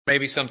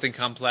maybe something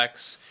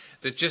complex,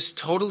 that just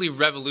totally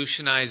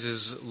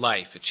revolutionizes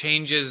life. It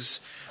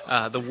changes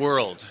the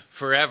world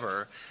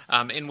forever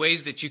in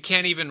ways that you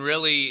can't even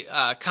really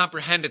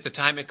comprehend at the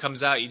time it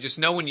comes out. You just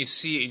know when you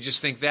see it, you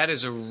just think that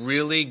is a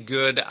really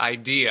good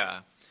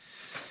idea.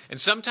 And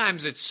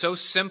sometimes it's so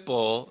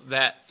simple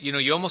that,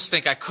 you almost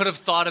think I could have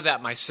thought of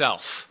that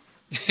myself.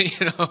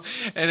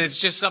 And it's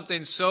just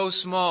something so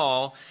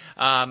small,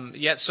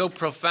 yet so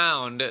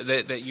profound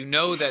that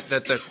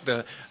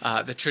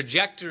the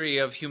trajectory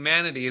of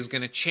humanity is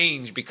going to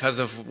change because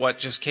of what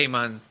just came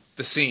on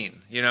the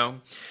scene. There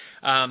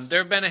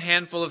have been a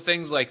handful of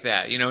things like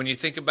that. When you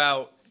think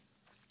about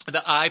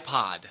the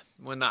iPod,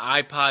 when the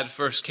iPod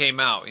first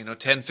came out,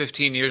 10,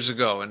 15 years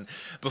ago. And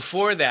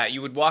before that,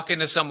 you would walk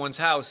into someone's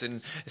house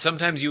and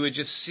sometimes you would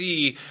just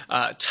see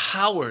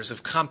towers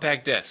of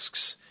compact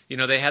discs.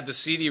 They had the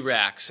CD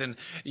racks and,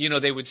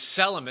 they would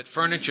sell them at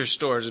furniture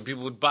stores and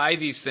people would buy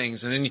these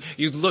things. And then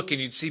you'd look and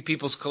you'd see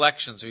people's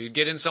collections, or you'd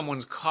get in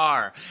someone's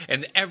car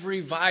and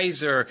every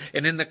visor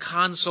and in the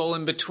console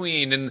in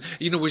between and,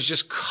 was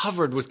just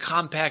covered with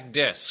compact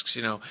discs.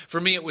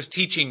 For me, it was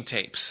teaching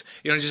tapes.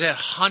 Just had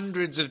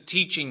hundreds of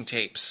teaching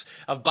tapes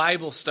of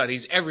Bible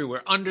studies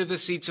everywhere under the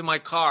seats of my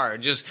car.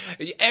 Just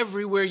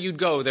everywhere you'd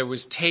go, there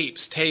was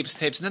tapes.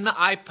 And then the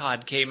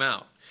iPod came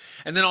out.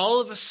 And then all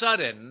of a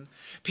sudden,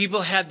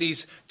 people had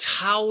these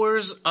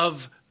towers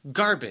of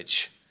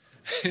garbage.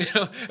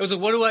 It was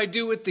like, what do I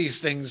do with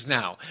these things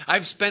now?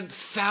 I've spent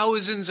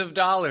thousands of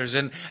dollars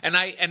and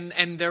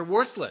they're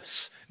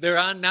worthless.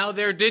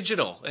 They're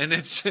digital and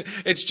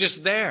it's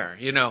just there,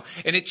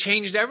 and it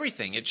changed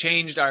everything. It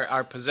changed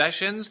our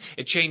possessions.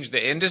 It changed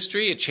the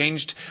industry. It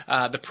changed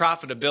the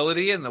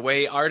profitability and the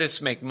way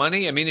artists make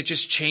money. It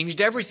just changed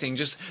everything.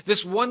 Just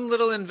this one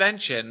little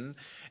invention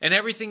and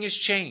everything has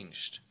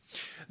changed.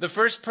 The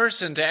first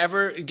person to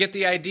ever get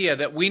the idea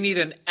that we need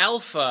an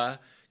alpha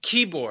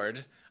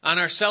keyboard on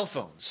our cell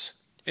phones.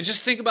 And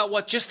just think about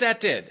what just that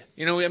did.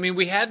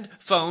 We had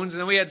phones and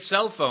then we had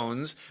cell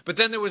phones, but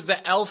then there was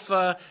the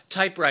alpha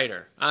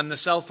typewriter on the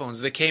cell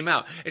phones that came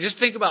out. And just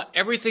think about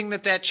everything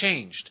that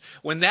changed.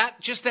 When that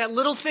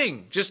little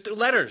thing, just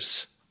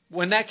letters,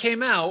 when that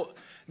came out,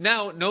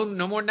 now no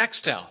more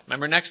Nextel.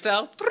 Remember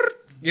Nextel?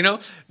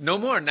 No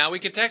more. Now we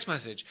get text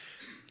message.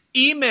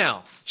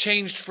 Email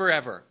changed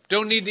forever.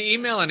 Don't need to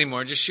email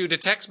anymore. Just shoot a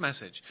text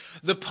message.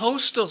 The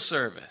postal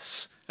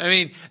service.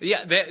 The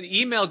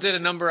email did a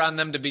number on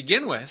them to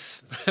begin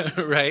with,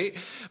 right?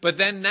 But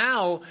then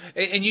now,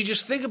 and you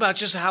just think about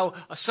just how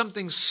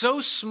something so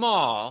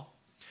small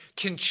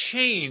can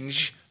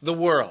change the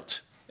world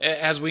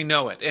as we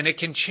know it. And it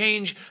can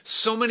change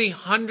so many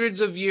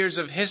hundreds of years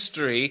of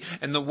history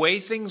and the way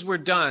things were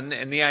done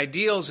and the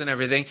ideals and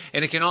everything,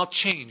 and it can all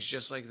change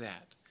just like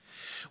that.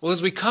 Well,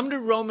 as we come to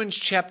Romans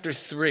chapter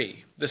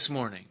 3 this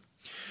morning,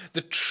 the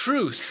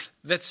truth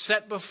that's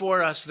set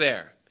before us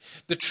there,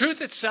 the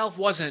truth itself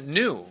wasn't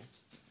new,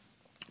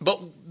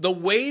 but the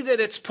way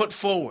that it's put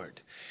forward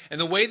and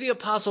the way the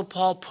Apostle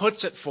Paul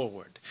puts it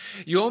forward,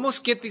 you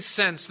almost get the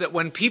sense that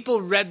when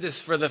people read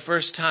this for the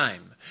first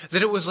time,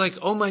 that it was like,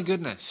 oh my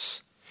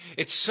goodness,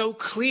 it's so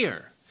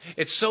clear.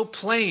 It's so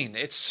plain.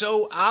 It's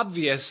so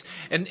obvious.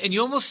 And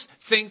you almost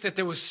think that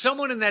there was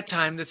someone in that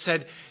time that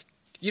said,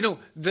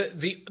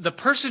 the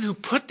person who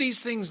put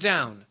these things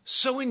down,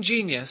 so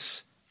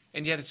ingenious,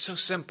 and yet it's so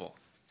simple.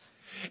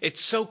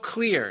 It's so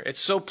clear. It's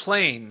so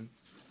plain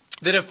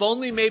that if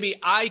only maybe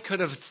I could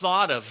have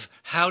thought of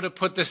how to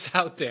put this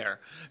out there.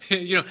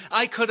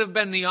 I could have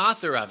been the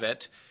author of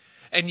it,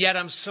 and yet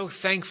I'm so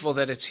thankful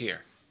that it's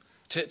here.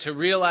 To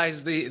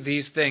realize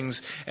these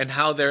things and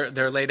how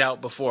they're laid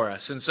out before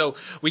us. And so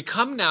we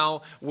come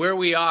now where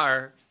we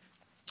are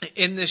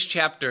in this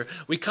chapter.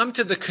 We come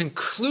to the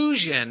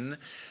conclusion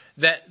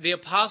that the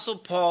Apostle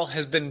Paul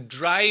has been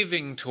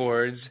driving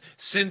towards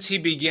since he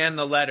began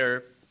the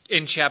letter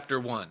in chapter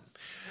 1.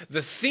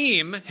 The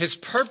theme, his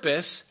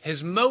purpose,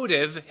 his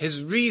motive,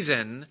 his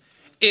reason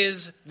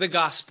is the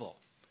gospel.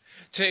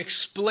 To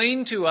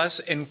explain to us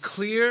in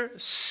clear,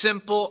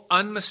 simple,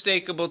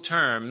 unmistakable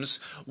terms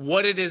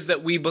what it is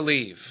that we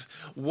believe.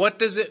 What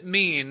does it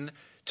mean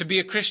to be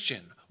a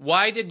Christian?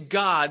 Why did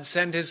God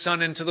send his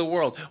Son into the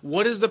world?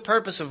 What is the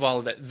purpose of all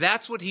of it?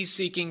 That's what he's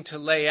seeking to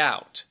lay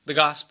out, the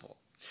gospel.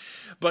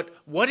 But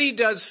what he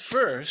does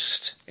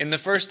first, in the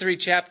first 3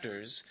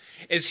 chapters,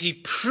 is he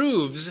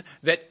proves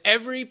that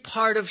every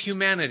part of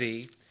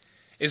humanity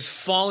is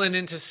fallen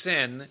into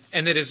sin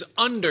and that is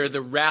under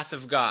the wrath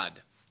of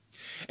God.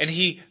 And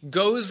he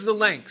goes the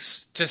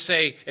lengths to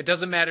say it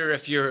doesn't matter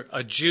if you're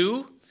a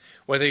Jew,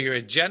 whether you're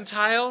a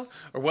Gentile,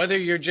 or whether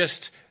you're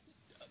just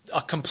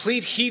a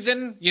complete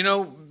heathen,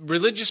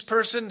 religious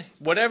person,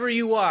 whatever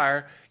you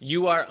are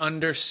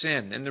under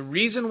sin. And the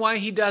reason why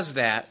he does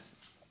that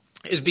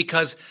is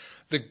because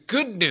the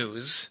good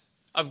news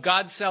of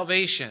God's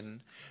salvation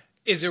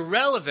is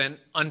irrelevant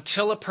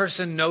until a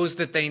person knows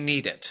that they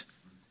need it.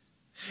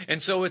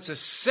 And so it's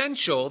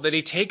essential that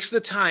he takes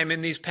the time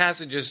in these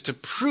passages to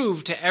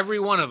prove to every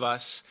one of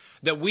us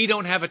that we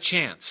don't have a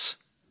chance.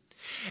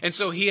 And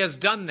so he has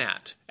done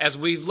that, as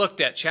we've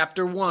looked at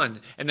chapter 1,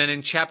 and then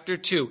in chapter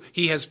 2.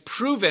 He has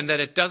proven that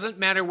it doesn't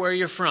matter where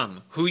you're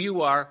from, who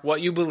you are,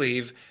 what you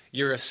believe.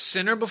 You're a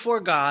sinner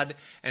before God,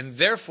 and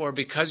therefore,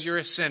 because you're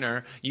a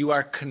sinner, you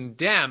are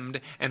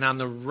condemned and on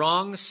the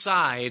wrong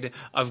side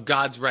of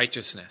God's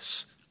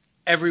righteousness.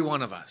 Every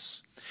one of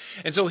us.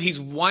 And so he's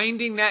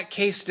winding that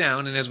case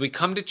down, and as we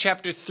come to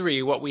chapter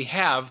 3, what we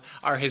have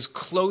are his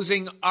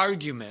closing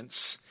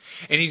arguments,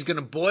 and he's going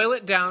to boil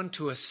it down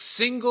to a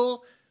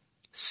single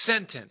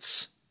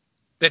sentence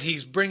that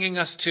he's bringing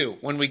us to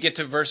when we get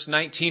to verse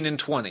 19 and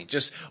 20.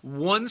 Just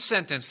one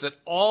sentence that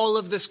all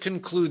of this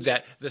concludes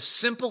at, the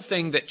simple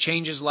thing that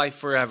changes life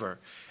forever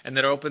and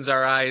that opens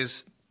our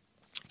eyes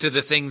to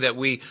the thing that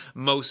we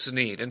most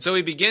need. And so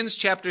he begins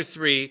chapter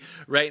 3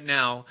 right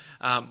now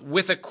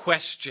with a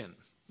question.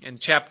 In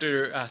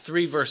chapter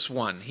 3, verse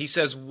 1, he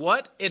says,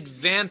 "What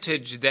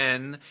advantage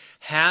then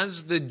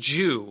has the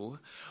Jew,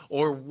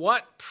 or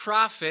what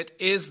profit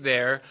is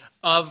there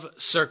of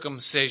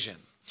circumcision?"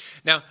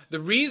 Now, the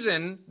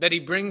reason that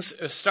he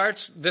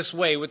starts this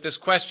way with this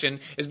question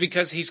is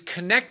because he's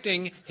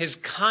connecting his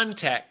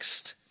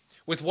context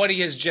with what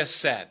he has just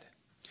said.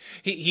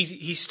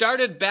 He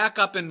started back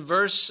up in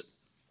verse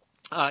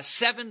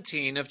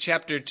 17 of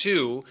chapter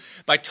 2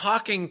 by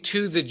talking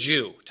to the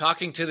Jew,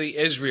 talking to the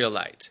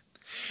Israelite.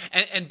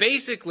 And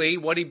basically,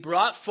 what he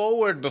brought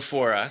forward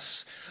before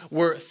us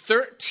were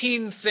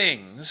 13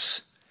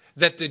 things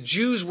that the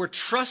Jews were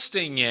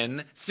trusting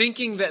in,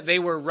 thinking that they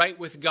were right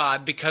with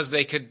God because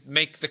they could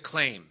make the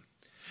claim.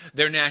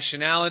 Their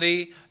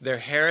nationality, their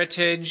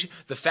heritage,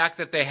 the fact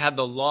that they had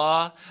the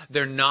law,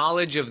 their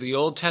knowledge of the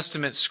Old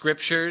Testament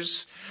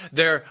scriptures,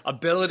 their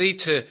ability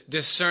to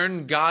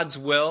discern God's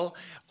will,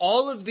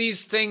 all of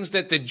these things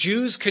that the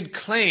Jews could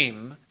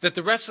claim that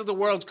the rest of the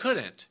world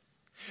couldn't.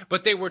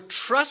 But they were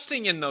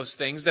trusting in those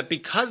things, that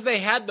because they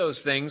had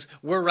those things,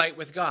 we're right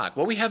with God.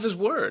 Well, we have his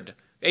word.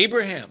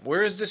 Abraham,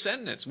 we're his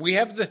descendants. We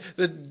have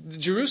the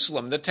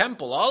Jerusalem, the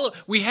temple.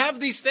 We have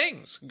these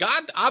things.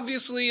 God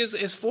obviously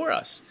is for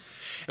us.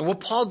 And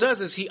what Paul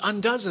does is he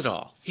undoes it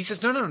all. He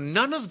says, no,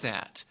 none of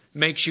that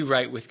makes you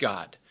right with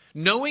God.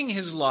 Knowing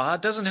his law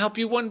doesn't help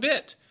you one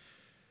bit.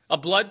 A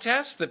blood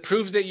test that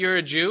proves that you're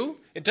a Jew,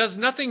 it does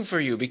nothing for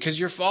you because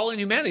your fallen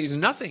humanity is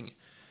nothing.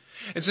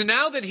 And so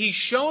now that he's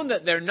shown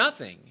that they're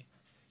nothing,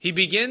 he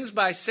begins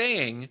by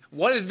saying,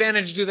 what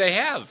advantage do they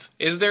have?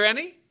 Is there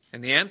any?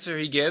 And the answer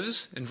he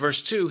gives in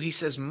verse 2, he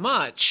says,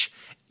 much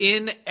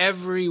in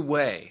every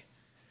way.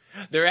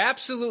 There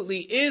absolutely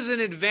is an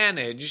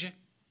advantage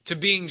to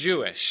being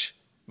Jewish,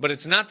 but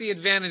it's not the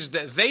advantage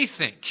that they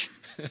think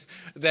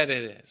that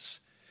it is.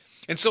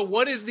 And so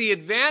what is the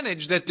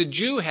advantage that the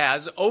Jew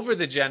has over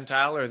the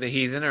Gentile or the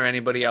heathen or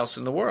anybody else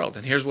in the world?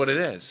 And here's what it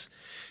is.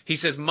 He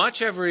says,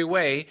 much every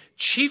way,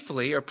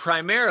 chiefly or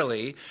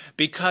primarily,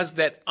 because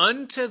that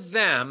unto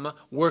them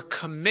were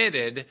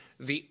committed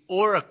the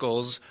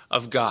oracles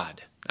of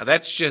God. Now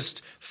that's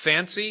just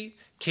fancy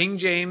King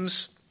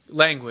James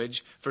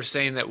language for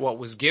saying that what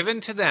was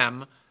given to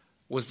them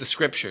was the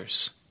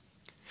scriptures.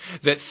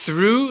 That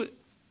through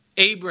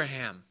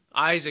Abraham,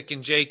 Isaac,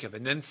 and Jacob,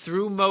 and then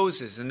through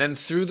Moses, and then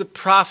through the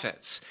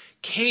prophets,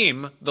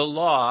 came the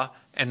law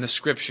and the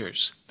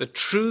scriptures. The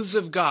truths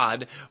of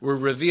God were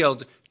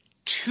revealed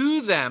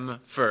to them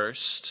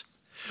first,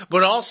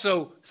 but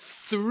also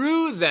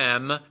through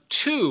them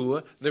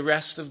to the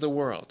rest of the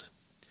world.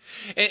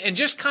 And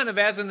just kind of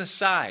as an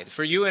aside,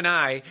 for you and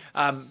I,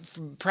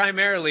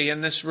 primarily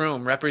in this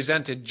room,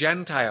 represented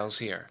Gentiles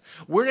here,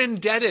 we're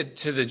indebted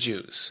to the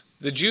Jews.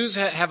 The Jews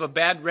have a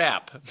bad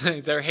rap.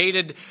 They're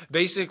hated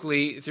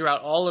basically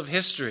throughout all of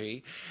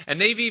history, and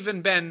they've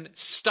even been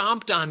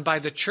stomped on by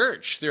the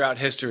church throughout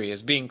history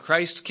as being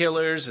Christ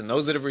killers and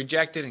those that have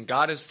rejected, and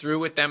God is through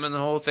with them and the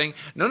whole thing.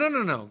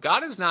 No.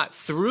 God is not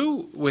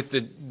through with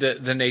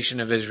the nation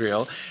of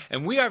Israel,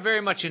 and we are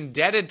very much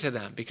indebted to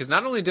them because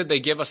not only did they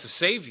give us a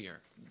Savior,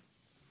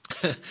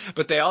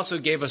 but they also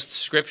gave us the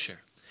Scripture.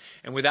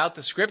 And without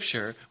the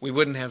Scripture, we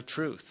wouldn't have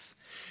truth.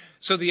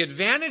 So the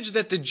advantage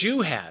that the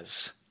Jew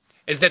has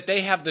is that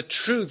they have the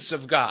truths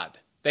of God.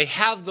 They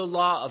have the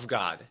law of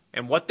God.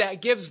 And what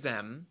that gives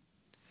them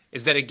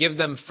is that it gives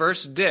them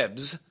first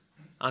dibs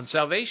on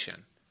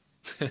salvation.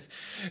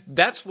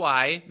 That's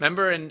why,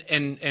 remember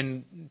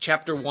in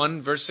chapter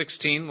 1, verse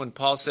 16, when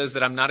Paul says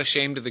that I'm not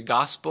ashamed of the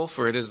gospel,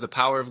 for it is the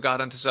power of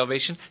God unto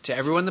salvation, to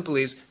everyone that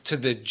believes, to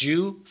the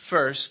Jew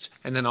first,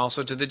 and then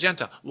also to the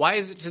Gentile. Why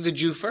is it to the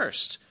Jew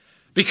first?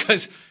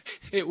 Because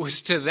it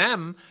was to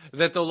them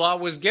that the law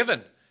was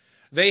given.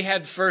 They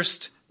had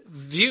first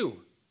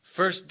view,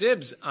 first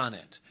dibs on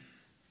it,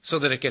 so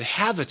that it could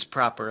have its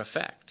proper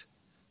effect.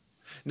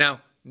 Now,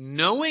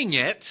 knowing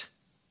it,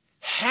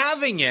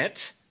 having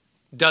it,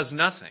 does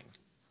nothing.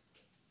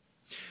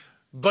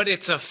 But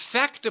its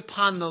effect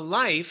upon the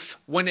life,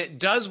 when it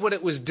does what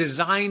it was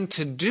designed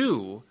to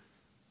do,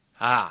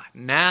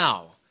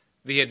 now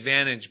the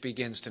advantage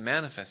begins to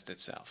manifest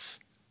itself.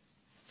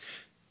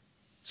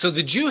 So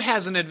the Jew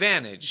has an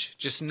advantage,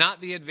 just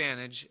not the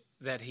advantage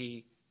that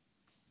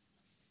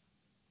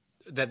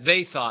that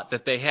they thought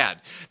that they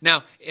had.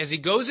 Now, as he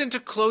goes into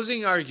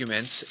closing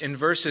arguments in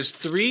verses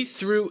 3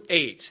 through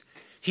 8,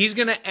 he's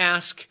going to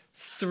ask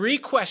 3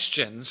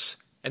 questions,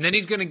 and then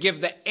he's going to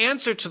give the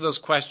answer to those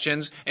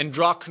questions and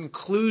draw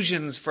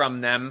conclusions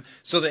from them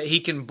so that he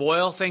can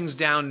boil things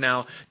down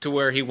now to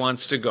where he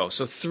wants to go.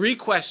 So 3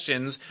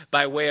 questions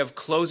by way of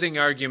closing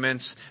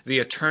arguments the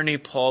attorney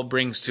Paul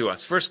brings to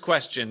us. First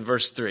question,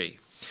 verse 3.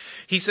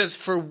 He says,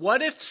 "For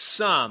what if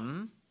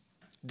some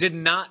did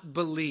not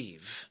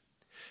believe?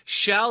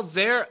 Shall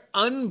their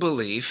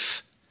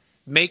unbelief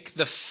make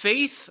the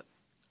faith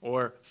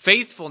or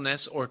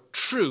faithfulness or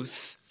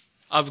truth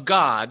of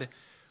God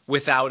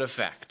without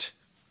effect?"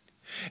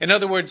 In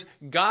other words,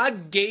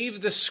 God gave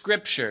the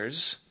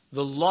scriptures,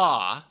 the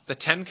law, the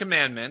 10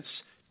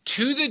 Commandments,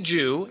 to the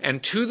Jew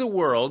and to the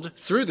world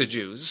through the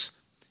Jews,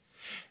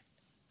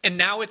 and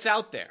now it's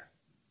out there.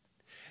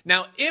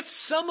 Now, if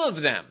some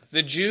of them,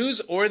 the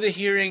Jews or the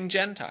hearing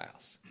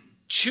Gentiles,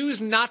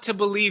 choose not to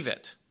believe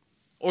it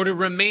or to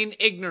remain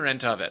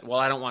ignorant of it, well,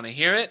 I don't want to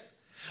hear it.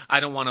 I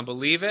don't want to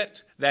believe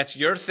it. That's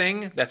your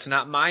thing. That's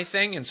not my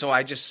thing. And so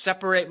I just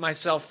separate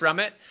myself from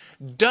it.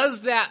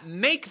 Does that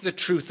make the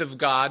truth of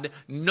God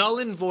null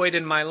and void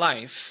in my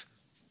life?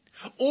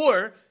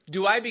 Or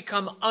do I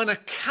become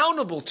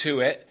unaccountable to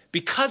it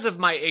because of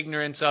my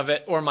ignorance of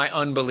it or my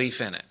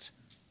unbelief in it?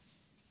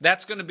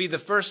 That's going to be the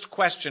first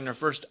question or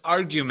first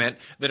argument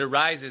that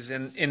arises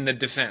in the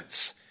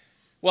defense.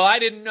 Well, I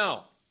didn't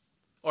know,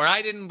 or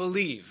I didn't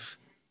believe,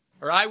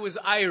 or I was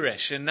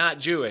Irish and not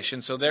Jewish,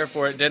 and so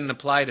therefore it didn't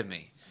apply to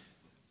me.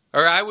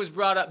 Or I was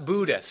brought up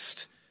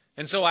Buddhist,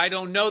 and so I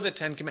don't know the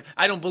 10 Commandments.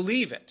 I don't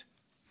believe it.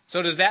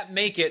 So does that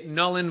make it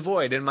null and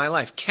void in my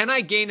life? Can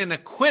I gain an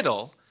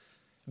acquittal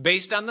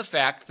based on the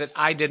fact that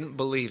I didn't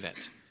believe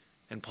it?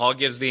 And Paul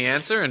gives the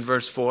answer in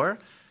verse 4,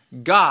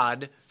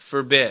 God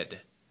forbid.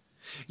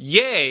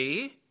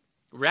 Yea,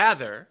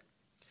 rather,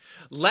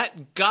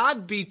 let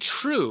God be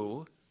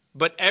true,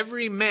 but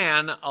every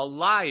man a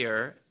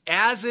liar,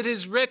 as it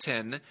is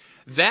written,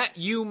 that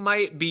you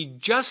might be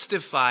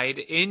justified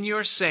in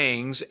your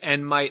sayings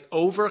and might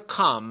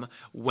overcome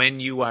when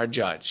you are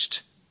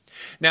judged.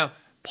 Now,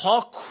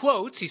 Paul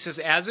quotes, he says,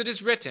 as it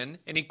is written,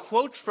 and he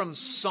quotes from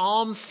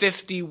Psalm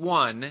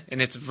 51,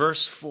 and it's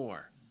verse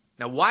 4.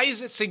 Now, why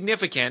is it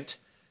significant,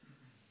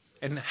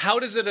 and how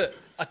does it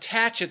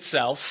attach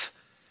itself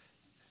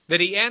that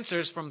he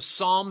answers from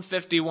Psalm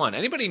 51?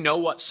 Anybody know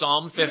what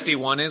Psalm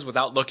 51 is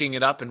without looking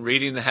it up and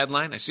reading the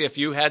headline? I see a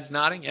few heads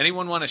nodding.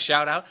 Anyone want to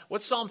shout out?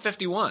 What's Psalm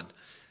 51?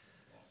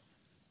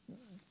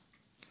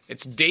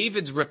 It's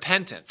David's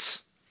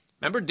repentance.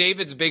 Remember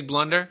David's big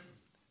blunder?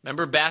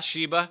 Remember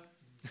Bathsheba?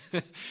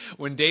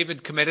 When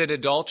David committed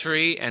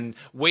adultery and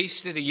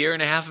wasted 1.5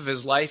 years of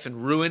his life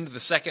and ruined the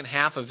second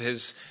half of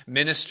his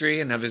ministry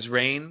and of his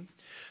reign?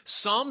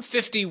 Psalm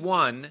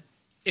 51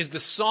 is the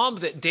psalm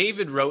that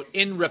David wrote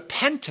in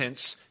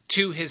repentance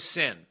to his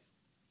sin.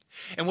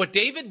 And what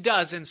David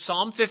does in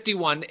Psalm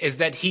 51 is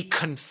that he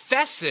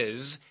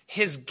confesses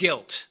his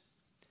guilt.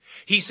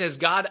 He says,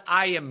 God,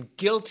 I am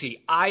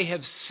guilty. I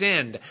have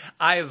sinned.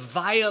 I have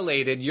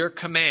violated your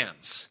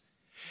commands.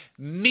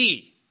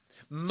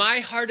 My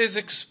heart is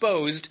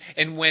exposed,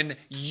 and when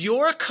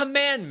your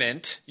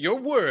commandment, your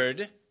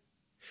word,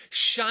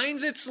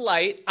 shines its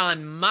light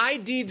on my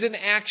deeds and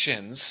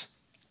actions,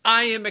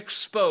 I am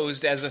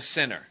exposed as a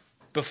sinner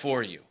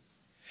before you.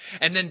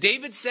 And then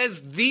David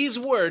says these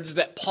words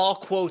that Paul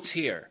quotes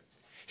here.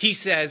 He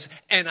says,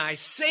 and I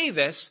say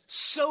this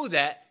so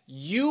that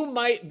you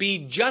might be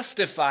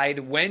justified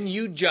when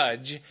you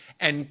judge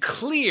and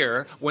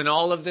clear when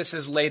all of this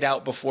is laid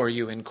out before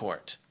you in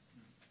court.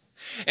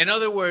 In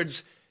other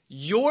words,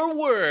 your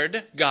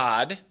word,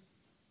 God,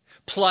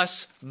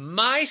 plus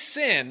my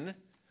sin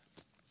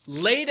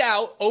laid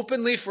out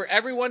openly for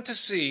everyone to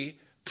see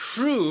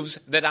proves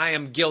that I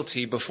am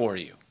guilty before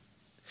you.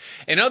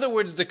 In other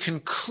words, the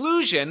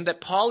conclusion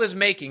that Paul is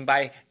making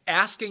by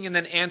asking and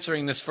then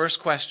answering this first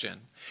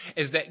question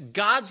is that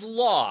God's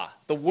law,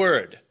 the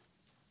word,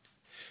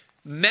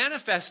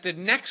 manifested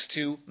next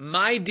to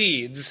my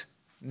deeds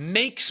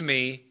makes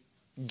me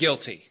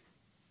guilty.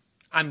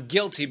 I'm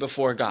guilty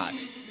before God.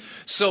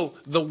 So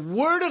the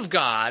word of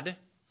God,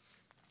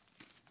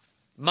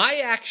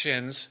 my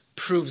actions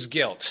proves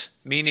guilt,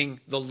 meaning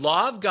the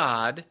law of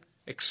God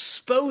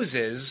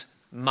exposes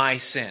my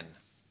sin.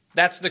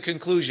 That's the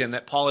conclusion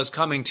that Paul is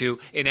coming to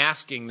in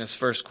asking this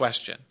first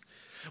question.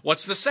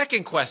 What's the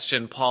second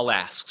question Paul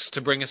asks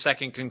to bring a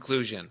second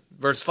conclusion?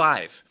 Verse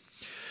 5.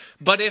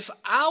 But if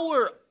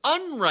our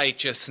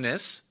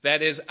unrighteousness,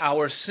 that is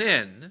our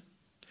sin,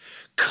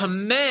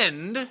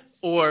 commend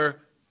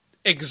or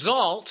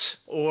exalt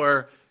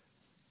or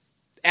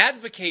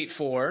advocate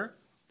for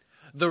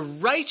the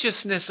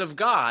righteousness of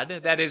God,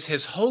 that is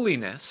his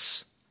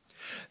holiness,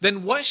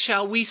 then what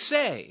shall we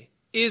say?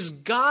 Is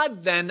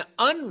God then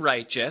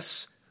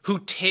unrighteous who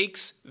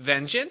takes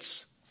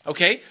vengeance?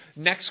 Okay,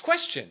 next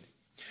question.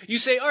 You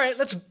say, all right,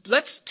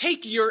 let's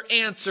take your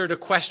answer to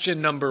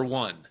question number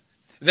 1,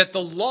 that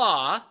the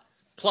law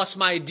plus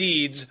my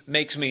deeds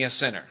makes me a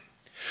sinner.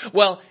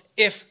 Well,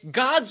 if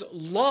God's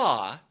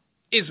law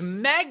is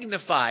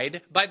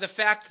magnified by the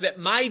fact that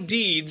my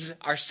deeds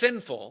are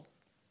sinful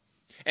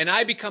and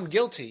I become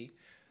guilty,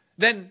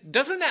 then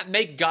doesn't that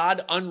make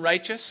God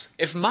unrighteous?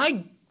 If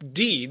my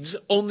deeds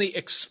only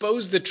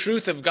expose the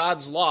truth of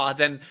God's law,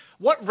 then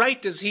what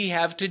right does he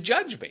have to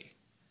judge me?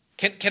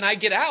 Can I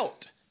get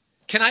out?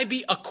 Can I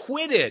be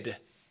acquitted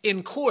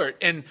in court?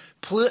 And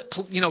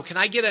can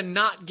I get a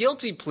not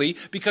guilty plea?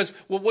 Because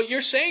what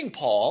you're saying,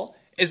 Paul,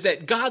 is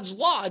that God's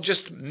law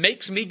just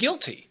makes me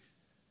guilty.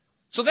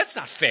 So that's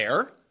not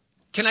fair.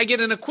 Can I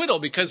get an acquittal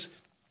because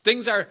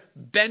things are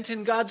bent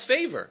in God's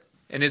favor?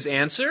 And his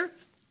answer,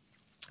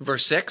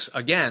 verse 6,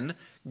 again,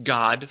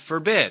 God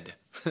forbid.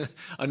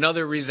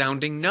 Another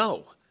resounding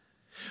no.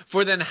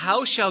 For then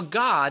how shall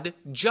God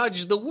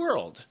judge the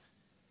world?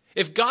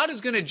 If God is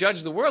going to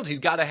judge the world, he's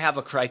got to have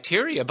a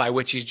criteria by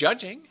which he's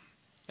judging.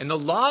 And the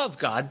law of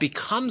God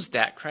becomes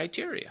that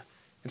criteria.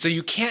 And so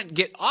you can't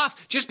get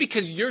off. Just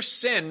because your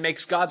sin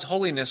makes God's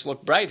holiness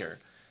look brighter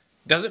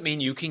doesn't mean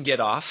you can get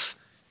off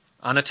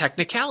on a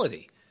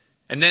technicality.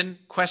 And then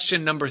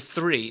question number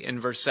 3 in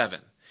verse 7.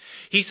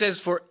 He says,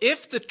 for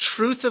if the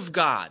truth of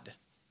God,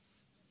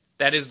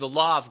 that is the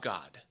law of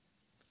God,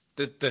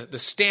 the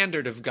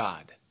standard of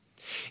God,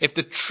 if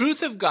the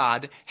truth of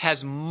God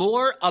has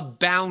more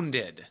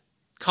abounded,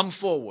 come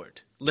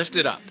forward, lift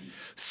it up,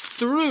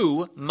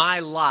 through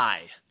my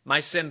lie, my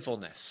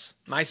sinfulness,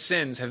 my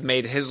sins have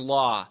made his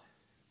law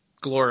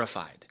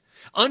glorified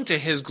unto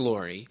his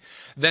glory,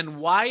 then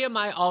why am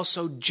I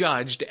also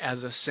judged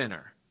as a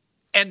sinner?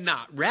 And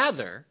not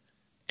rather,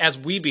 as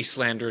we be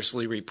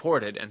slanderously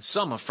reported, and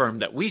some affirm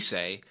that we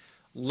say,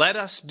 let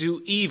us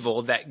do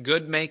evil that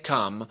good may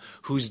come,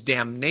 whose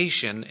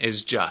damnation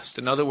is just.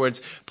 In other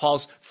words,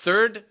 Paul's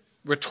third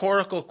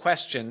rhetorical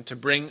question to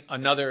bring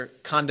another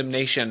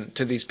condemnation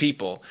to these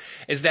people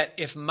is that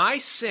if my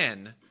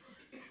sin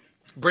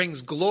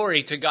brings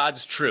glory to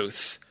God's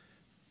truth,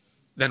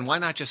 then why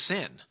not just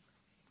sin?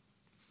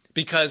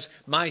 Because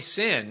my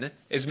sin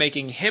is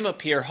making him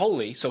appear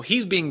holy, so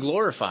he's being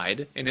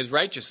glorified in his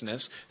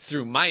righteousness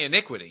through my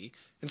iniquity.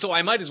 And so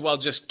I might as well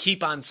just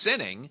keep on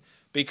sinning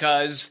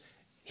because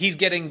he's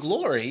getting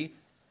glory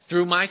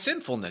through my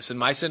sinfulness and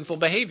my sinful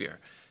behavior.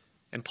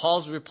 And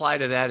Paul's reply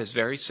to that is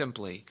very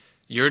simply,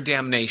 your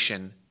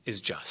damnation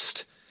is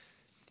just.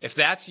 If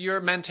that's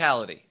your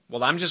mentality,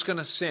 well, I'm just going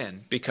to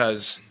sin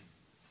because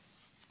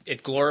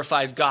it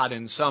glorifies God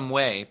in some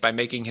way by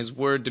making his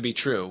word to be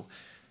true,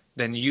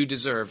 then you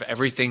deserve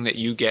everything that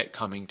you get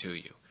coming to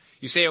you.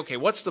 You say, okay,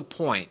 what's the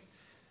point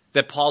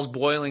that Paul's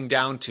boiling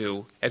down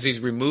to as he's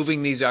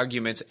removing these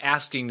arguments,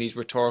 asking these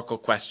rhetorical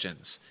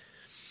questions?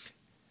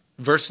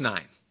 Verse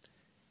 9,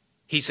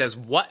 he says,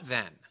 what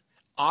then?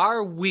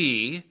 Are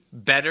we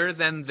better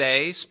than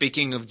they,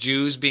 speaking of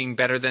Jews being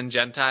better than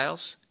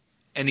Gentiles?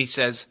 And he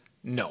says,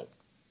 no,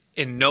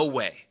 in no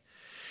way.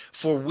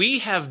 For we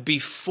have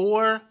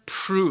before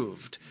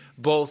proved,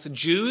 both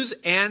Jews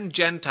and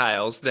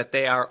Gentiles, that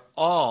they are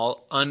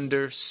all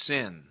under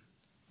sin.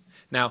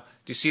 Now,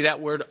 do you see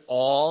that word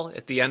all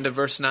at the end of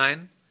verse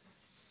 9?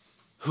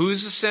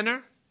 Who's a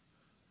sinner?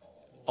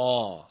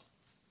 All.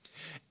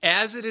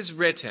 As it is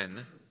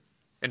written,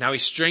 and now he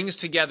strings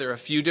together a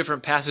few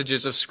different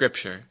passages of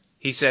Scripture.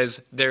 He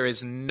says, there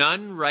is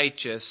none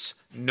righteous,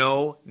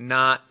 no,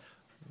 not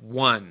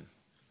one.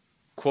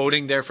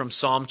 Quoting there from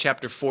Psalm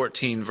chapter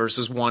 14,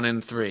 verses 1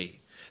 and 3.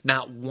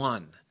 Not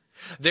one.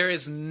 There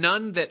is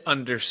none that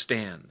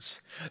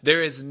understands.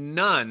 There is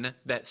none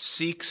that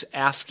seeks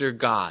after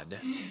God.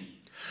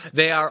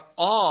 They are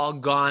all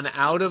gone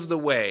out of the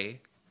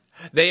way.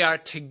 They are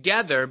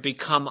together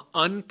become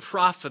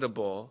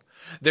unprofitable.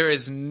 There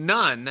is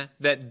none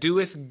that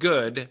doeth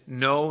good,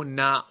 no,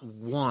 not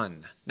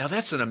one. Now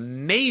that's an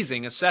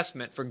amazing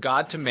assessment for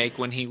God to make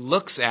when he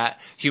looks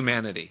at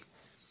humanity.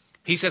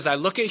 He says, I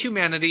look at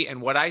humanity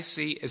and what I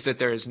see is that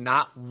there is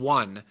not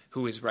one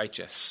who is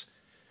righteous.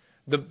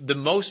 The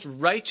most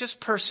righteous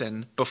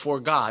person before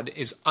God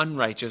is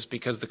unrighteous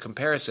because the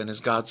comparison is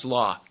God's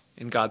law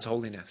and God's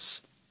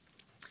holiness.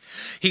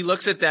 He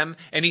looks at them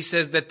and he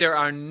says that there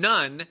are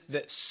none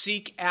that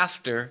seek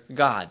after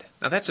God.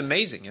 Now that's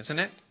amazing, isn't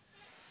it?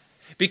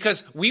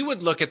 Because we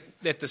would look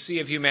at the sea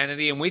of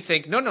humanity and we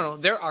think, no,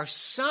 there are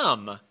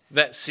some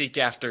that seek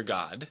after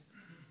God.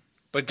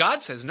 But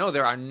God says, no,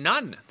 there are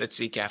none that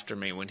seek after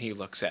me when he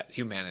looks at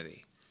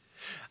humanity.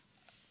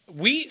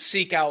 We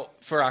seek out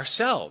for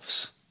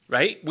ourselves,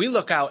 right? We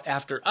look out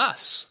after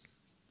us.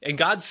 And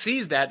God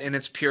sees that in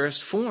its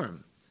purest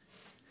form.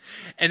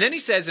 And then he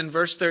says in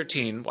verse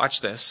 13,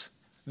 watch this,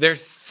 their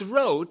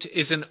throat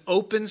is an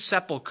open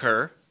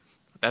sepulcher.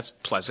 That's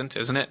pleasant,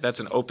 isn't it? That's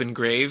an open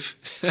grave.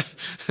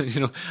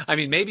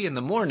 Maybe in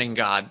the morning,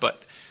 God,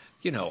 but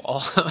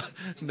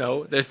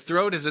no, their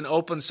throat is an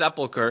open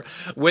sepulcher.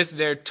 With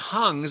their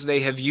tongues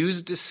they have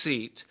used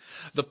deceit.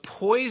 The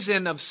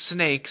poison of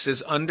snakes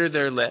is under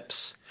their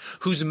lips,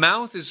 whose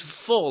mouth is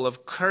full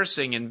of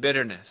cursing and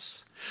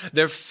bitterness.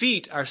 Their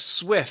feet are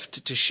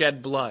swift to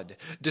shed blood.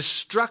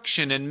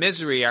 Destruction and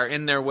misery are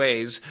in their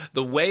ways.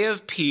 The way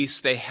of peace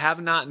they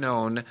have not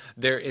known.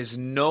 There is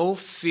no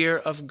fear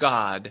of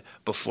God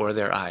before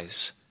their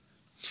eyes.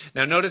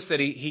 Now notice that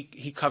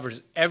he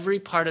covers every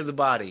part of the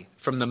body,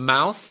 from the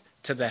mouth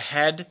to the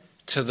head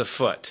to the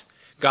foot.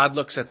 God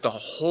looks at the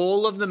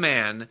whole of the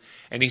man,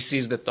 and he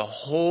sees that the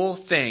whole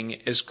thing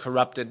is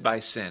corrupted by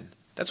sin.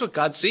 That's what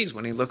God sees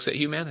when he looks at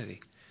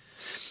humanity.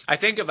 I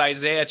think of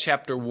Isaiah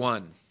chapter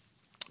 1.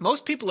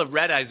 Most people have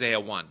read Isaiah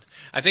 1.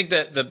 I think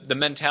that the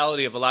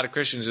mentality of a lot of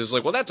Christians is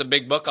like, well, that's a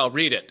big book, I'll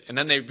read it. And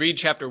then they read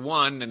chapter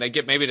 1, and they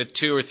get maybe to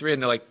 2 or 3,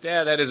 and they're like,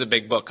 yeah, that is a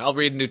big book. I'll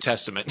read New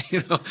Testament.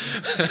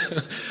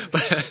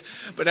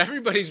 But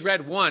everybody's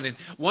read 1, and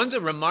 1's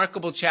a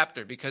remarkable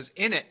chapter because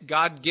in it,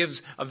 God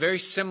gives a very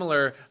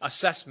similar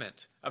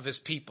assessment of his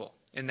people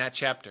in that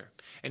chapter.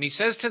 And he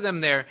says to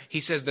them there,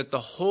 he says that the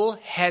whole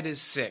head is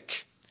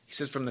sick. He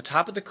says from the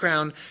top of the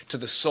crown to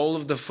the sole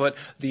of the foot,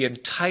 the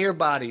entire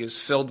body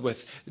is filled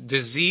with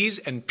disease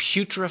and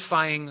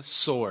putrefying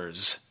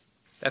sores.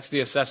 That's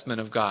the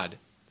assessment of God.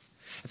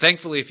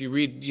 Thankfully, if you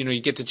read, you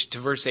get to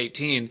verse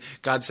 18,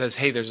 God says,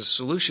 hey, there's a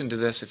solution to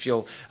this if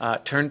you'll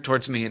turn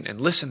towards me and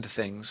listen to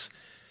things.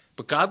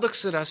 But God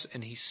looks at us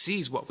and he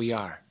sees what we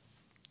are.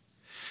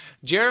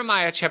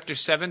 Jeremiah chapter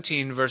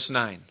 17, verse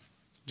 9.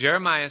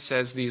 Jeremiah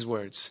says these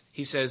words.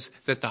 He says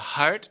that the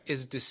heart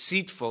is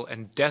deceitful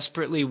and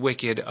desperately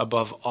wicked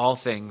above all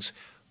things.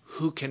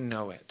 Who can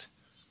know it?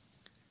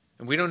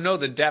 And we don't know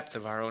the depth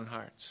of our own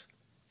hearts.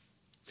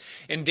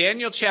 In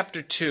Daniel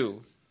chapter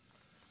 2,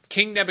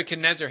 King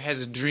Nebuchadnezzar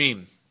has a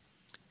dream.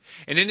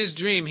 And in his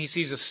dream, he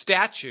sees a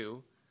statue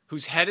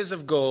whose head is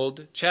of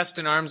gold, chest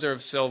and arms are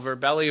of silver,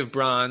 belly of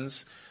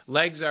bronze,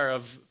 legs are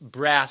of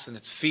brass, and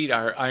its feet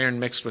are iron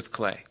mixed with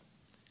clay.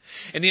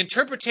 And the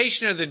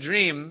interpretation of the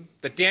dream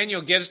that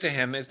Daniel gives to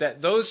him is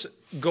that those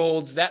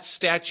golds, that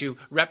statue,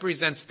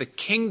 represents the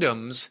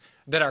kingdoms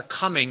that are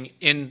coming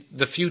in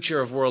the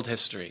future of world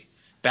history.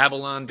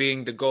 Babylon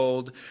being the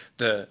gold,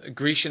 the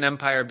Grecian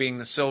Empire being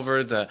the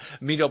silver, the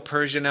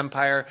Medo-Persian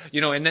Empire,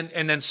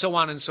 and then so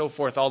on and so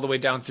forth, all the way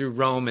down through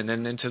Rome and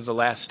then into the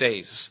last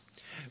days.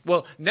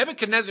 Well,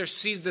 Nebuchadnezzar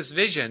sees this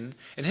vision,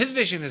 and his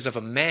vision is of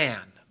a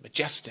man,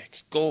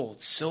 majestic,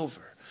 gold,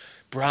 silver,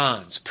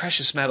 bronze,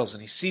 precious metals,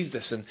 and he sees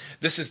this, and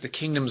this is the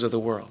kingdoms of the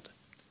world.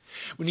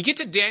 When you get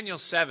to Daniel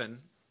 7,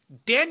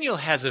 Daniel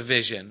has a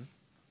vision,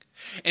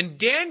 and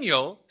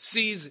Daniel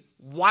sees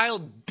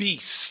wild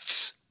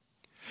beasts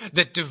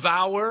that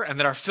devour and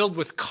that are filled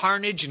with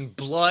carnage and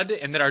blood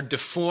and that are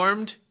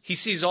deformed. He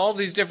sees all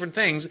these different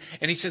things,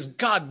 and he says,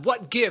 God,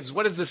 what gives?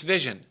 What is this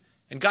vision?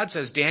 And God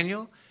says,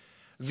 Daniel,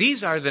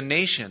 these are the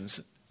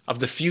nations of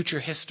the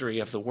future history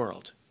of the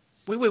world.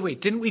 Wait,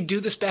 didn't we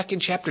do this back in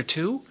chapter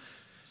 2?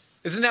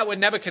 Isn't that what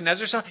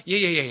Nebuchadnezzar saw?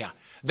 Yeah.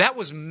 That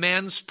was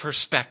man's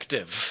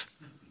perspective.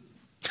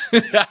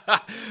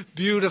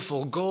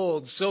 Beautiful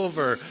gold,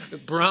 silver,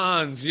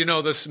 bronze,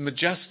 this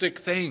majestic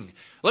thing.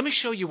 Let me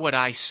show you what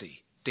I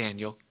see,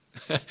 Daniel,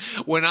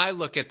 when I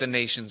look at the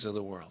nations of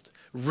the world.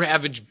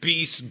 Ravaged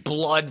beasts,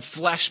 blood,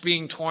 flesh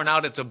being torn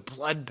out. It's a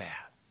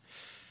bloodbath.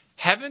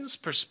 Heaven's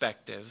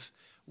perspective,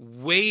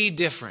 way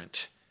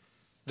different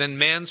than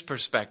man's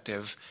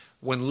perspective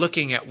when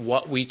looking at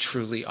what we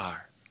truly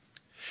are.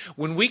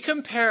 When we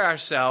compare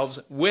ourselves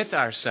with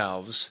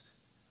ourselves,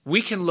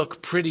 we can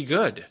look pretty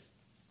good.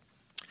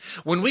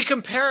 When we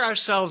compare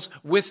ourselves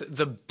with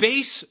the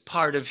base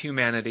part of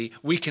humanity,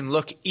 we can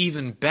look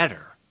even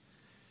better.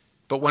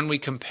 But when we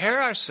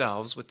compare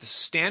ourselves with the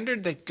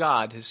standard that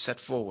God has set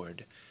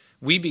forward,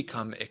 we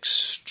become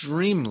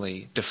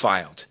extremely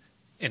defiled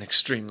and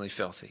extremely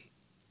filthy.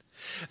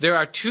 There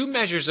are two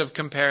measures of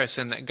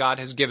comparison that God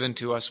has given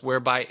to us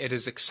whereby it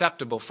is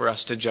acceptable for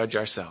us to judge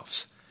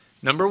ourselves.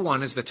 Number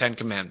 1 is the Ten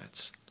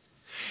Commandments.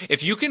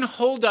 If you can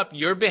hold up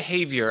your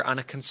behavior on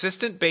a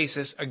consistent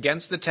basis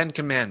against the Ten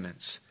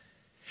Commandments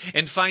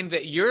and find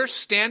that your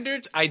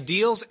standards,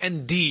 ideals,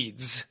 and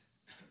deeds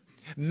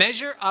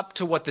measure up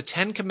to what the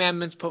Ten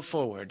Commandments put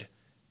forward,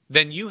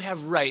 then you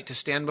have right to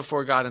stand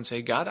before God and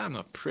say, God, I'm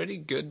a pretty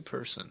good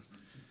person.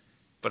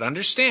 But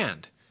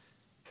understand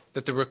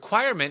that the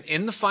requirement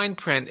in the fine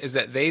print is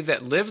that they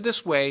that live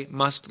this way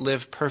must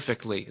live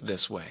perfectly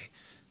this way.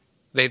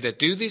 They that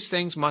do these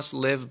things must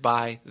live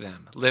by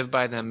them. Live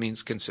by them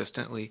means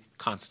consistently,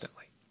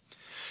 constantly.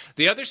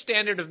 The other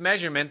standard of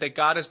measurement that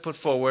God has put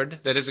forward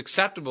that is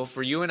acceptable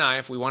for you and I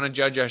if we want to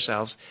judge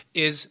ourselves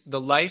is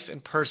the life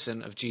and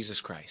person of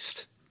Jesus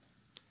Christ.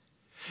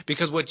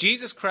 Because what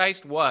Jesus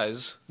Christ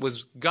was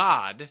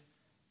God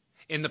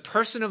in the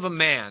person of a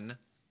man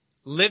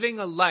living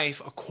a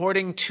life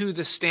according to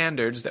the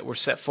standards that were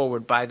set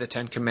forward by the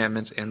Ten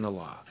Commandments in the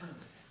law.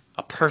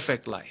 A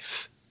perfect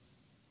life.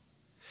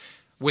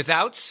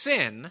 Without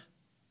sin,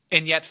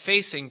 and yet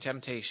facing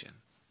temptation.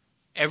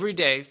 Every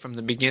day from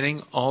the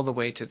beginning all the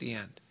way to the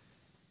end.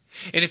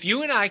 And if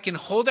you and I can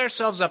hold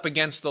ourselves up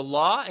against the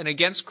law and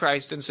against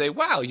Christ and say,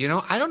 wow,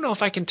 I don't know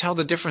if I can tell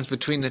the difference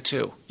between the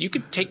two. You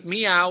could take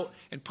me out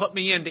and put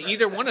me into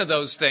either one of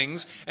those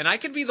things, and I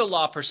could be the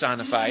law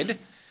personified.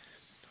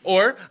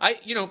 Or,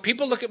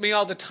 people look at me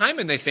all the time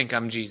and they think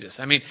I'm Jesus.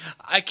 I mean,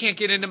 I can't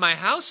get into my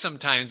house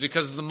sometimes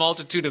because of the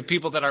multitude of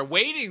people that are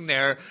waiting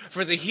there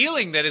for the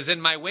healing that is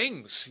in my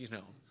wings,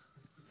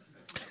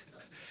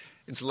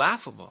 It's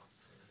laughable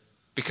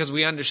because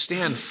we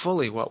understand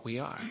fully what we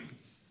are.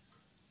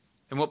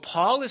 And what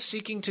Paul is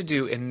seeking to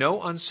do in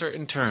no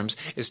uncertain terms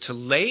is to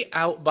lay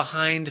out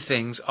behind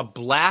things a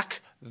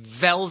black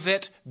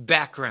velvet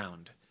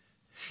background.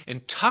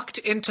 And tucked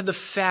into the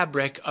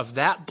fabric of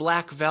that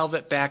black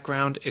velvet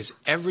background is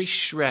every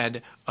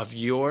shred of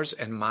yours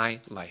and my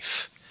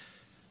life.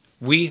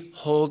 We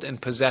hold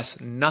and possess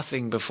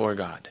nothing before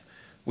God.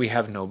 We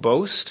have no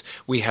boast.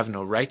 We have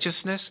no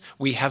righteousness.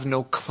 We have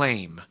no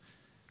claim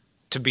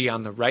to be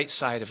on the right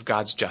side of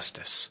God's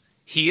justice.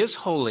 He is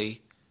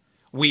holy.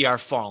 We are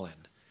fallen.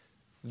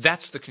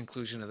 That's the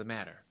conclusion of the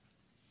matter.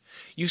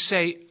 You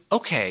say,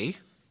 okay,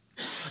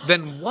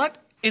 then what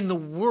in the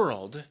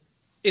world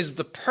is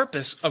the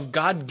purpose of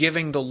God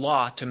giving the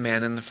law to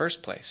man in the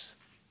first place?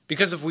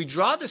 Because if we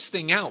draw this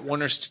thing out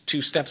one or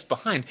two steps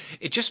behind,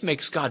 it just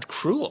makes God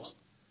cruel.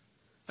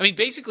 I mean,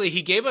 basically,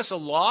 he gave us a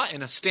law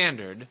and a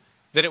standard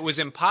that it was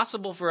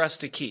impossible for us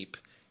to keep,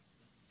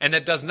 and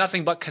that does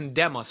nothing but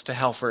condemn us to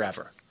hell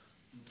forever.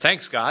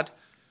 Thanks, God.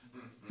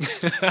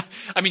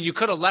 I mean, you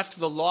could have left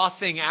the law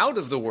thing out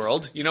of the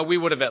world. We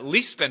would have at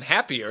least been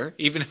happier,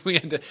 even if we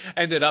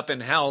ended up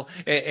in hell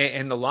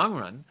in the long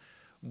run.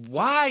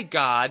 Why,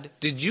 God,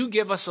 did you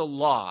give us a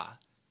law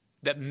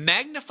that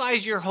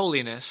magnifies your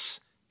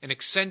holiness and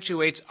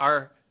accentuates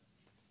our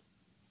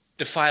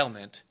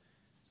defilement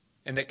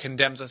and that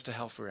condemns us to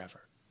hell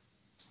forever?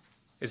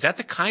 Is that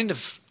the kind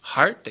of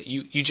heart that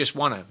you just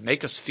want to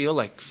make us feel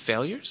like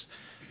failures?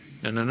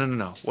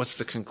 No. What's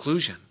the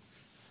conclusion?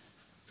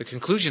 The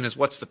conclusion is,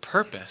 what's the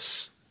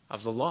purpose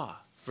of the law?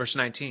 Verse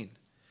 19.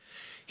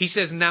 He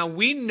says, now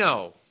we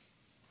know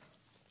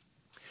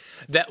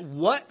that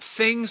what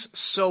things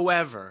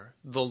soever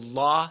the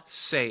law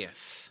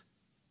saith,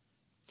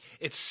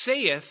 it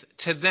saith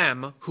to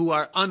them who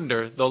are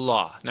under the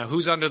law. Now,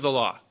 who's under the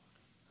law?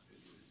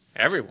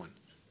 Everyone.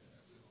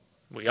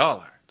 We all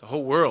are. The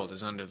whole world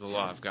is under the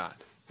law of God.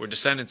 We're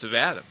descendants of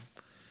Adam.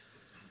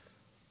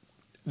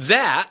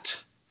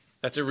 That's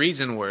a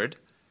reason word,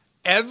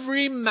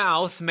 every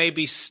mouth may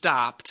be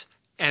stopped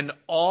and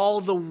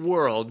all the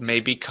world may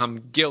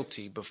become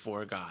guilty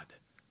before God.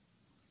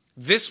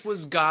 This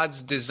was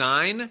God's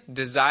design,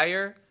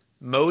 desire,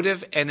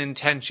 motive, and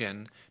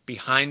intention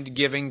behind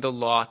giving the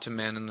law to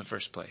man in the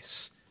first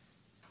place.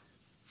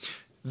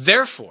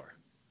 Therefore,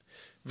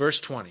 verse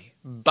 20,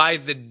 by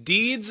the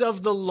deeds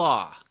of the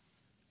law,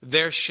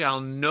 there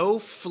shall no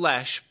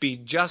flesh be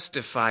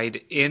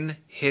justified in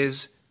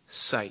his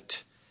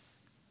sight.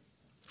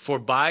 For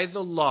by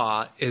the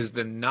law is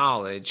the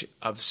knowledge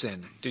of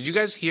sin. Did you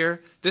guys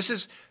hear? This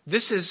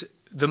is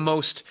the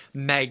most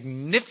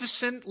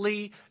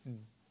magnificently,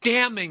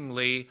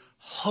 damningly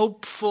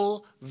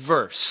hopeful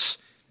verse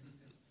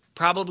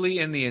probably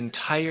in the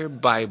entire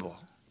Bible.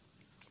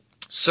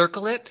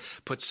 Circle it,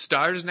 put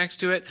stars next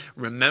to it,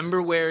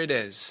 remember where it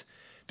is.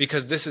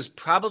 Because this is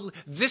probably,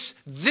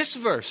 this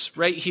verse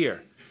right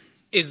here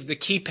is the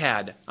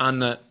keypad on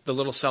the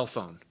little cell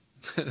phone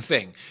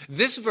thing.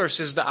 This verse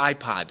is the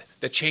iPod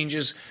that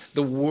changes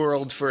the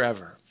world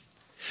forever.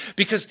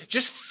 Because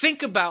just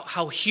think about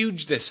how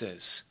huge this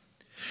is.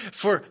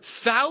 For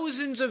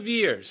thousands of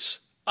years,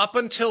 up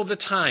until the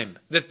time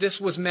that this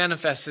was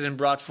manifested and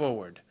brought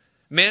forward,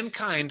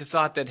 mankind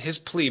thought that his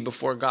plea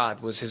before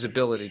God was his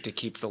ability to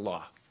keep the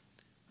law.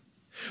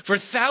 For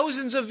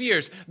thousands of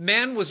years,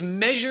 man was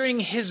measuring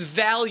his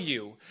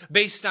value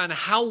based on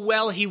how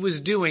well he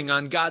was doing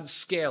on God's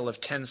scale of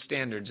 10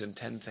 standards and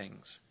 10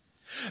 things.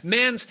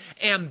 Man's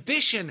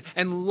ambition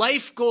and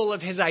life goal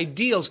of his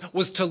ideals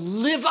was to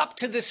live up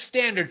to this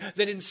standard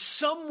that in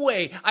some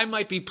way I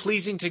might be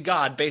pleasing to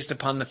God based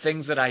upon the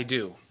things that I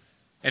do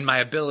and my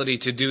ability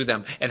to do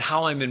them and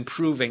how I'm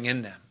improving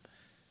in them.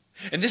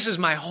 And this is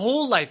my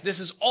whole life. This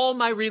is all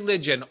my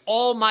religion,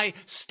 all my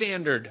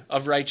standard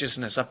of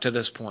righteousness up to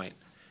this point.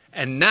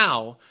 And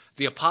now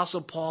the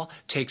Apostle Paul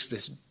takes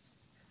this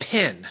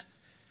pin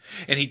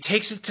and he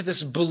takes it to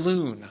this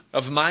balloon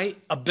of my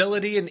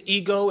ability and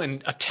ego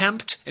and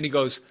attempt, and he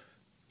goes,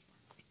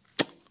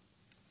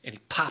 and he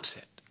pops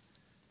it.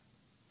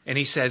 And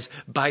he says,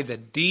 by the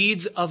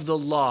deeds of the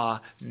law,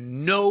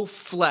 no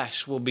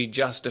flesh will be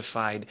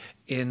justified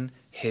in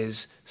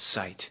his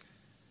sight.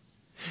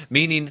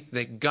 Meaning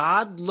that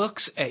God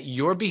looks at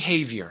your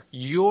behavior,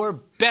 your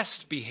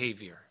best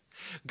behavior.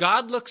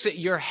 God looks at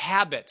your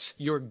habits,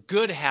 your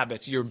good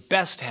habits, your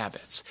best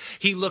habits.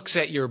 He looks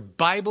at your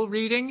Bible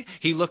reading.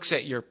 He looks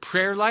at your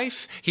prayer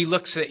life. He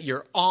looks at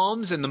your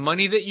alms and the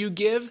money that you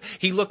give.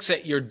 He looks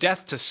at your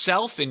death to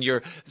self and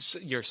your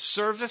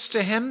service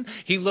to him.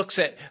 He looks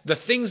at the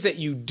things that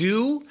you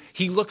do.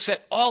 He looks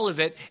at all of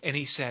it and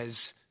he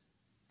says,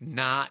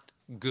 not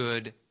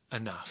good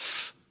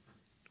enough.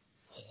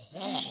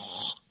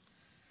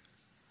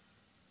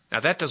 Now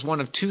that does one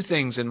of two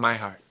things in my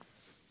heart.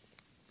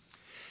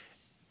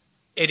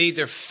 It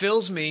either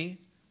fills me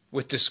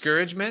with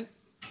discouragement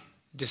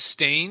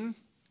disdain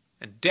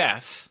and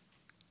death,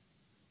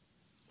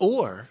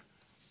 or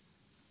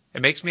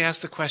it makes me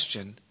ask the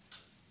question,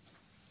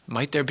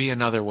 might there be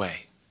another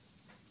way?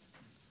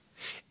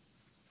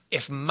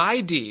 If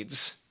my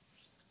deeds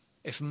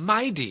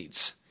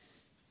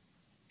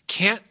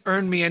can't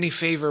earn me any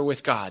favor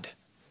with God,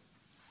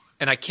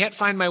 and I can't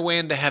find my way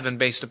into heaven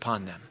based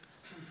upon them,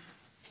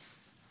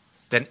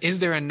 then is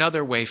there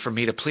another way for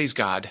me to please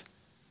God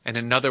and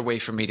another way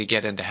for me to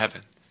get into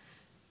heaven?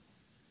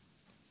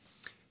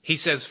 He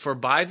says, for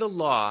by the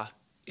law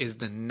is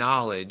the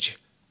knowledge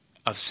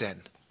of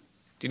sin.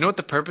 Do you know what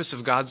the purpose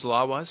of God's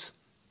law was?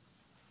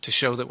 To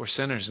show that we're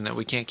sinners and that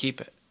we can't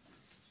keep it.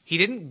 He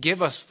didn't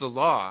give us the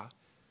law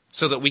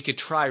so that we could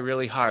try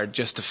really hard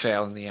just to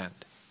fail in the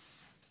end.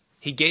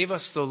 He gave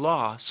us the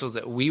law so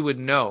that we would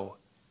know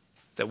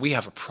that we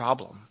have a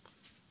problem.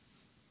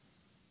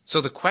 So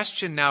the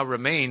question now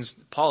remains,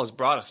 Paul has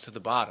brought us to the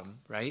bottom,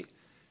 right?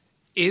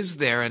 Is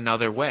there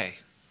another way?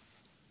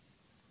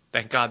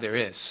 Thank God there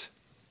is.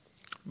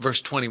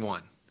 Verse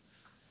 21.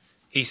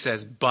 He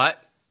says,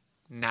 but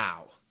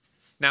now.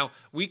 Now,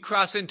 we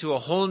cross into a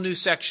whole new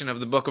section of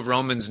the book of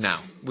Romans now.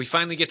 We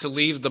finally get to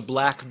leave the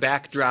black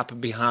backdrop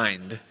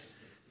behind.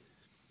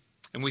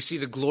 And we see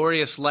the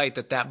glorious light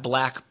that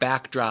black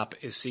backdrop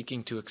is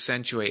seeking to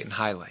accentuate and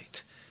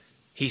highlight.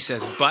 He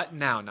says, but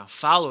now. Now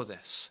follow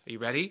this. Are you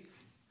ready?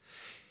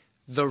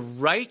 The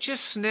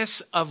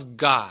righteousness of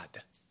God.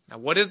 Now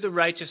what is the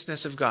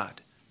righteousness of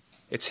God?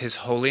 It's His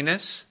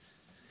holiness.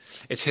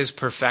 It's His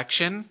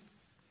perfection.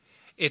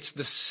 It's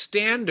the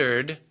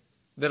standard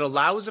that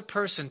allows a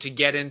person to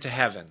get into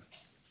heaven.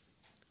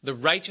 The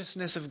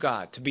righteousness of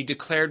God, to be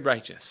declared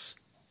righteous.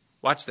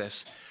 Watch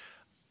this.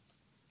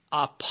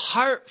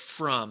 Apart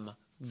from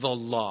the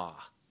law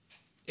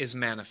is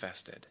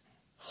manifested.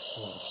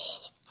 Oh,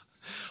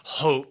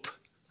 hope.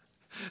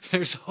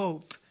 There's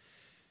hope.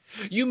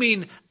 You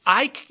mean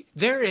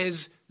there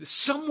is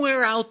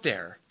somewhere out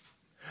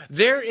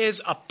there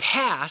is a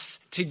pass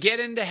to get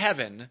into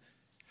heaven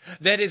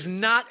that is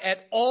not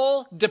at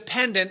all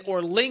dependent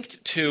or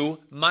linked to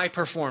my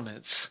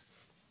performance,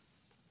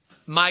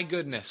 my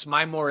goodness,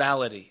 my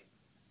morality,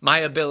 my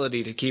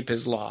ability to keep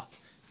His law.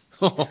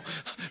 Oh,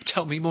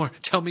 tell me more,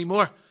 tell me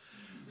more.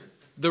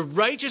 The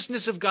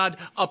righteousness of God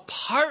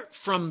apart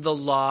from the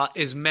law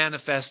is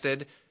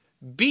manifested,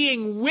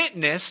 being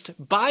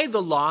witnessed by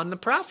the law and the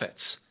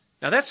prophets.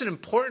 Now that's an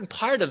important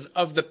part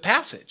of the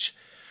passage.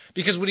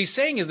 Because what he's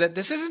saying is that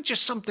this isn't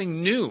just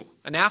something new,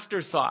 an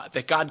afterthought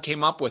that God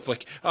came up with,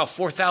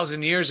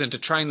 4,000 years into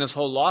trying this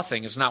whole law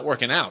thing is not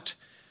working out.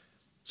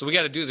 So we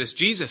got to do this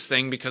Jesus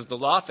thing because the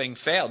law thing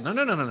failed.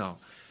 No.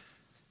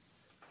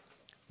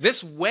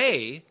 This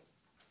way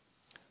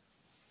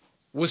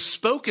was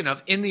spoken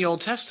of in the Old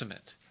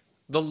Testament.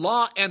 The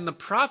law and the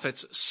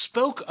prophets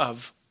spoke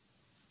of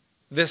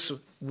this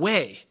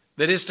way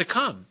that is to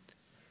come.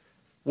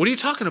 What are you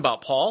talking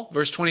about, Paul?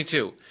 Verse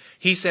 22.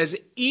 He says,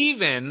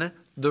 even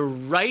the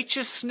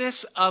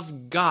righteousness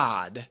of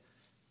God,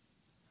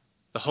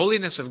 the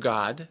holiness of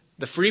God,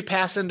 the free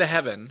pass into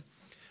heaven,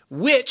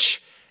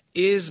 which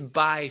is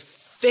by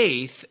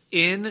faith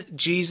in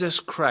Jesus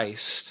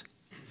Christ,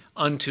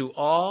 unto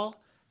all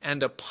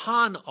and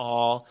upon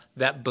all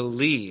that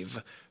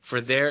believe, for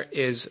there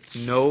is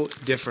no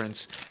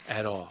difference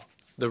at all.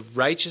 The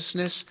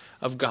righteousness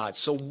of God.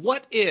 So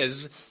what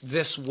is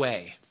this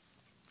way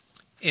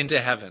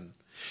into heaven?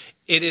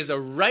 It is a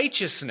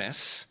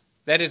righteousness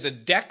that is a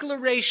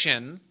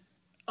declaration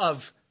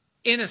of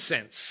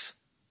innocence,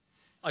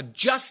 a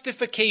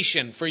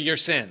justification for your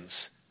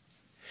sins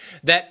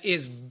that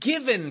is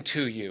given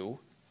to you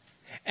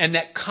and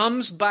that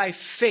comes by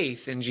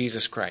faith in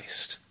Jesus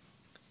Christ.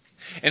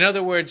 In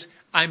other words,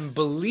 I'm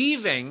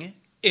believing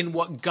in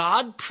what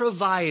God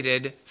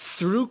provided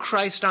through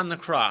Christ on the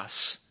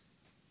cross,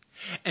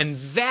 and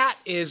that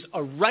is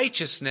a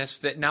righteousness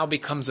that now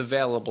becomes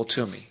available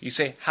to me. You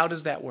say, how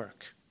does that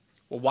work?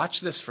 Well, watch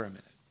this for a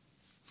minute.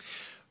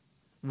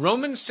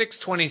 Romans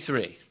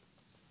 6:23,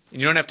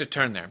 and you don't have to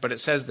turn there, but it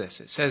says this.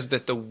 It says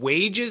that the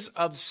wages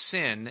of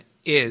sin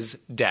is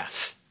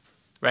death,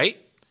 right?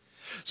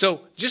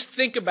 So just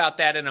think about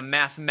that in a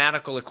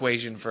mathematical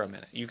equation for a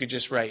minute. You could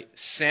just write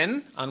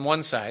sin on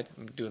one side.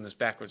 I'm doing this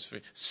backwards for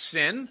you.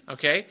 Sin,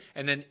 okay?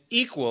 And then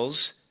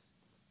equals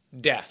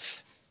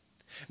death.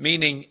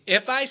 Meaning,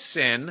 if I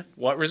sin,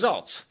 what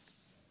results?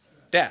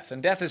 Death.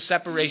 And death is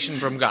separation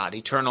from God,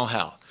 eternal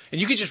hell.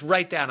 And you could just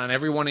write that on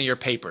every one of your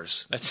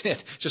papers. That's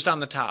it, just on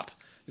the top.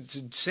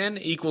 Sin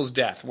equals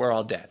death. We're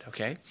all dead,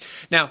 okay?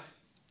 Now,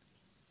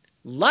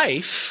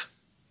 no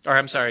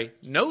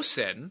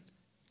sin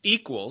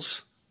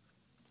equals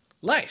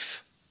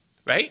life,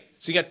 right?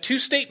 So you got two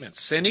statements.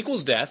 Sin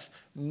equals death.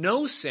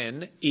 No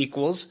sin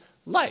equals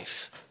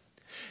life.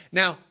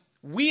 Now,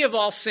 we have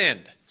all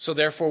sinned, so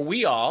therefore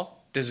we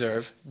all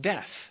deserve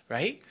death,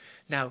 right?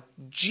 Now,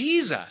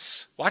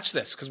 Jesus, watch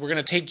this, because we're going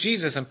to take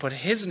Jesus and put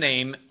His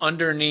name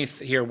underneath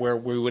here where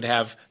we would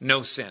have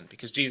no sin,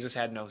 because Jesus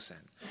had no sin.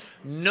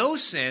 No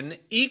sin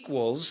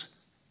equals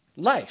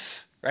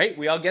life, right?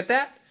 We all get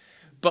that?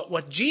 But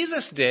what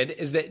Jesus did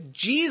is that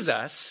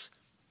Jesus,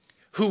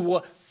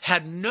 who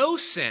had no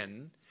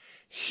sin,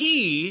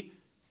 he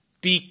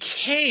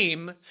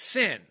became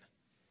sin.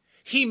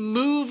 He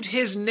moved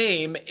his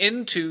name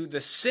into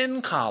the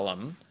sin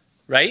column,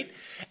 right?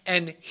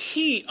 And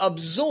he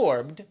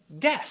absorbed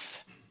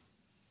death.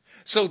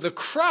 So the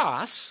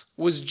cross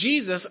was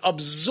Jesus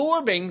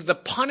absorbing the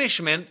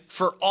punishment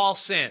for all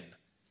sin.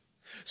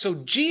 So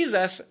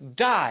Jesus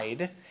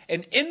died,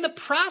 and in the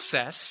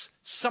process,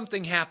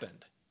 something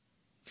happened.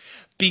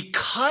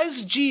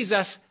 Because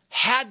Jesus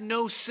had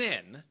no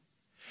sin,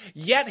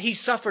 yet he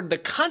suffered the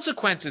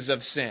consequences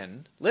of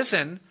sin,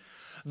 listen,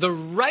 the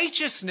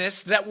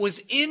righteousness that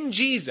was in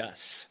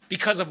Jesus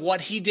because of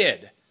what he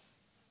did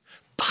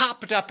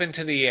popped up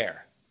into the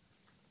air.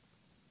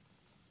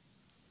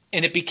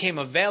 And it became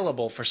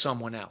available for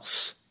someone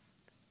else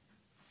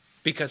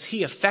because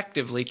he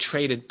effectively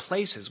traded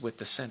places with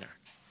the sinner.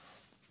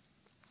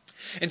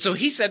 And so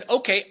he said,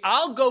 okay,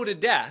 I'll go to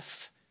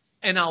death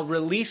and I'll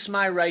release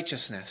my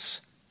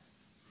righteousness.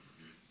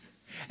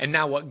 And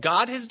now what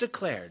God has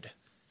declared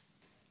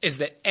is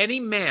that any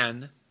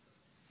man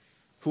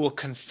who will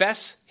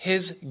confess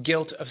his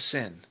guilt of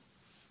sin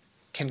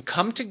can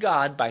come to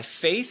God by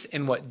faith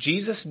in what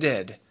Jesus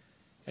did,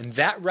 and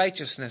that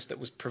righteousness that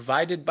was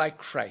provided by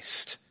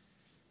Christ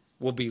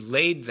will be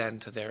laid then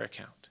to their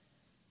account.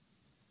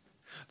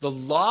 The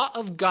law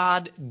of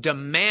God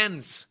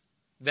demands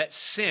that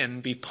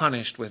sin be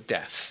punished with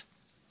death.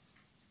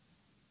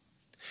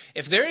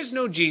 If there is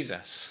no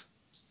Jesus,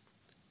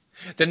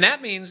 then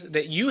that means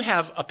that you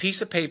have a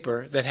piece of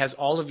paper that has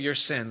all of your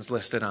sins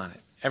listed on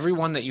it, every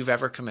one that you've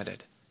ever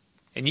committed.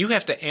 And you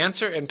have to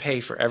answer and pay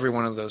for every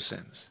one of those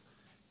sins.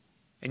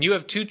 And you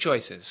have two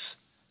choices,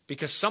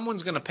 because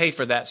someone's going to pay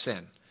for that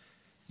sin.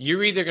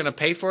 You're either going to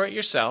pay for it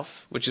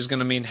yourself, which is going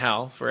to mean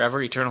hell,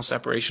 forever eternal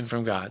separation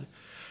from God,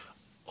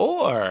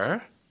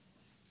 or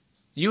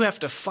you have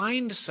to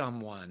find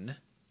someone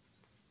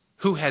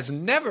who has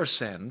never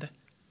sinned,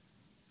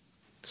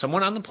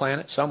 someone on the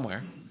planet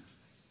somewhere,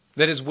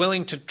 that is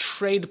willing to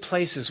trade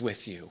places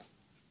with you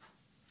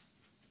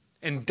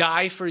and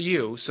die for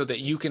you so that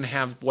you can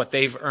have what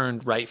they've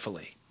earned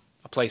rightfully,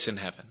 a place in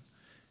heaven.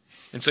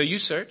 And so you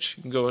search.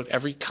 You can go to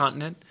every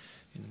continent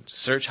and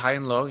search high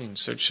and low. You can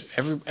search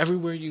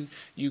everywhere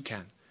you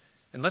can.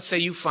 And let's say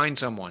you find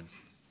someone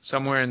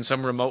somewhere in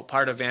some remote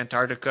part of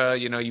Antarctica.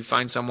 You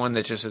find someone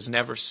that just has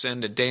never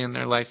sinned a day in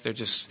their life. They're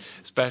just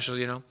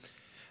special,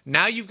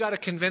 Now you've got to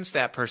convince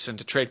that person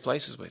to trade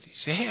places with you. You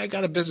say, hey, I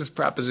got a business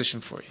proposition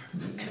for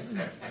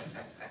you.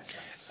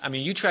 I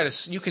mean, you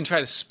can try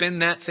to spin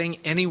that thing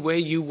any way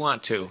you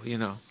want to,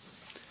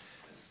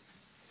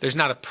 There's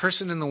not a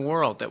person in the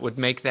world that would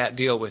make that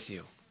deal with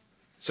you.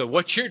 So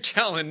what you're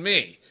telling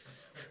me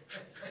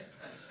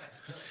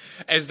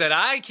is that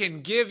I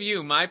can give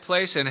you my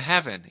place in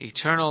heaven,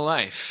 eternal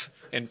life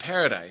in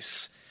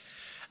paradise,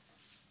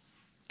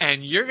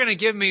 and you're going to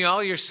give me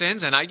all your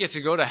sins and I get to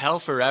go to hell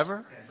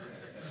forever?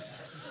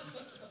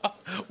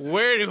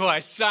 Where do I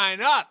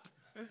sign up?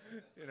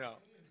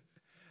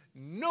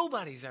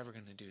 Nobody's ever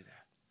going to do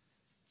that.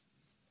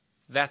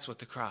 That's what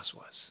the cross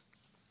was.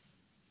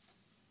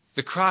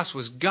 The cross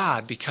was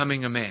God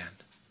becoming a man,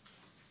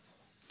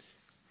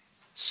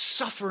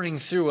 suffering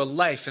through a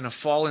life in a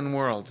fallen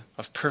world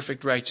of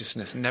perfect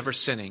righteousness, never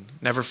sinning,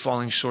 never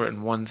falling short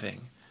in one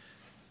thing.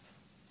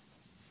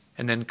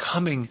 And then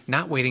coming,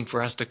 not waiting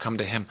for us to come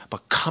to him,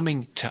 but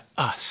coming to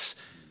us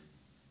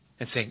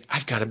and saying,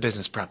 I've got a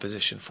business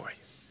proposition for you.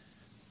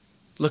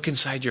 Look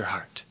inside your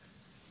heart.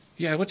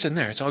 Yeah, what's in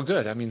there? It's all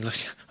good. I mean, look,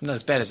 I'm not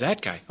as bad as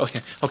that guy.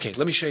 Okay,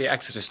 let me show you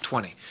Exodus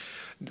 20.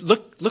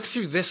 Look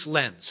through this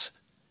lens.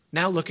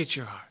 Now look at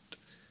your heart.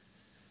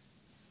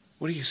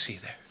 What do you see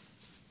there?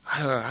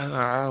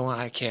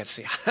 I can't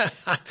see.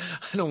 I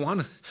don't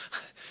want to.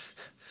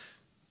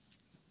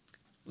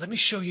 Let me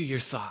show you your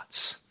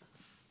thoughts.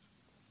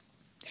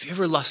 Have you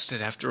ever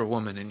lusted after a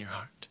woman in your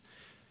heart?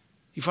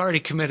 You've already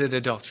committed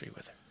adultery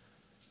with her.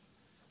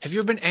 Have you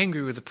ever been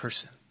angry with a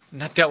person?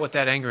 Not dealt with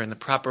that anger in the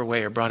proper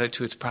way or brought it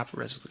to its proper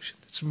resolution.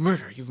 It's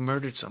murder. You've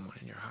murdered someone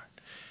in your heart.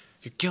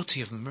 You're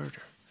guilty of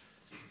murder.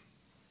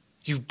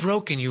 You've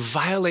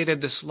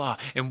violated this law.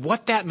 And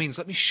what that means,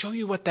 let me show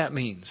you what that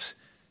means.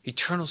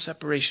 Eternal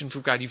separation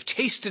from God. You've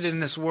tasted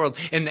in this world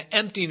and the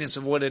emptiness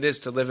of what it is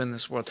to live in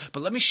this world.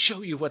 But let me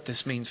show you what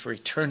this means for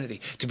eternity,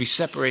 to be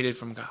separated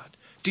from God.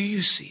 Do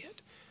you see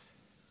it?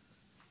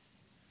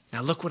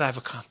 Now look what I've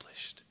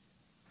accomplished.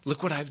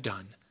 Look what I've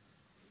done.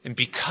 And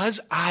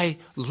because I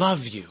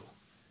love you,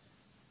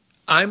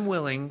 I'm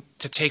willing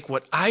to take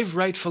what I've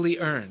rightfully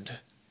earned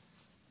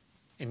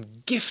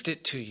and gift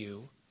it to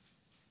you,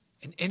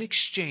 and in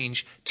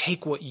exchange,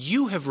 take what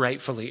you have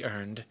rightfully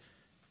earned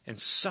and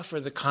suffer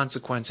the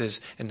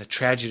consequences and the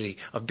tragedy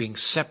of being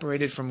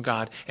separated from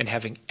God and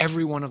having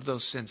every one of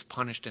those sins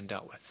punished and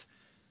dealt with.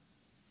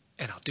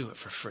 And I'll do it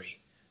for free.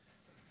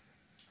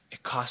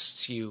 It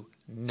costs you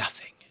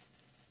nothing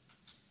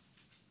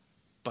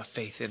but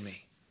faith in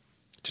me.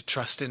 To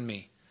trust in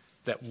me,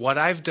 that what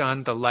I've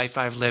done, the life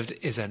I've lived,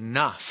 is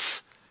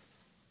enough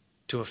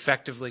to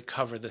effectively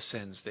cover the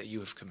sins that you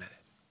have committed.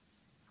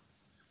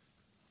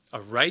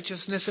 A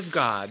righteousness of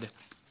God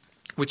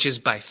which is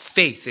by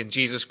faith in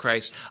Jesus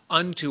Christ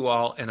unto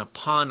all and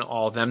upon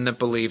all them that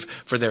believe,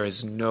 for there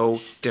is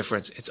no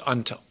difference. It's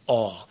unto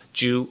all,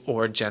 Jew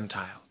or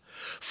Gentile.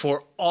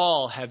 For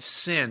all have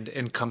sinned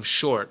and come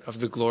short of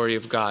the glory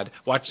of God.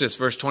 Watch this,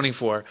 verse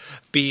 24.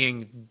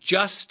 Being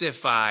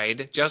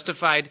justified.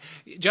 Justified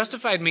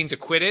means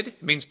acquitted.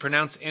 It means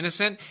pronounced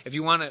innocent. If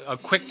you want a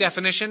quick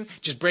definition,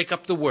 just break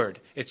up the word.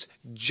 It's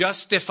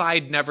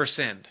justified, never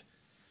sinned.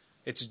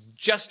 It's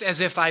just as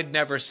if I'd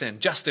never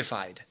sinned.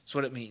 Justified. That's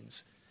what it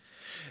means.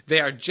 They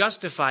are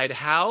justified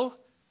how?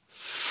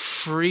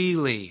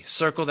 Freely.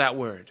 Circle that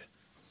word.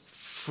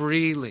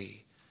 Freely.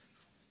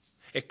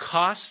 It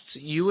costs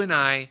you and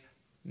I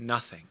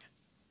nothing.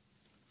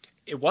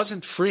 It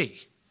wasn't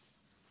free.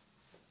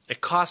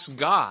 It cost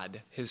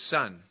God, his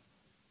Son.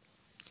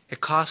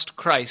 It cost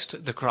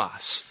Christ the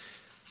cross.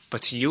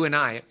 But to you and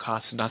I, it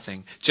costs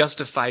nothing.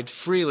 Justified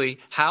freely.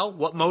 How?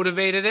 What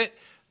motivated it?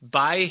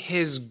 By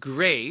his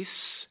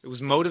grace. It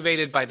was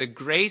motivated by the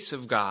grace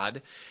of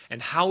God.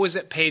 And how was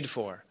it paid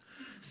for?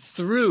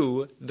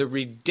 Through the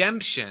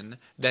redemption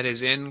that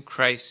is in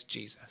Christ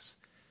Jesus.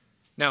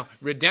 Now,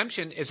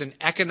 redemption is an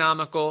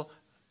economical,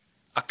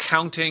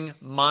 accounting,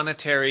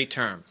 monetary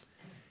term.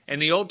 In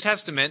the Old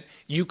Testament,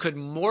 you could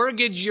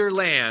mortgage your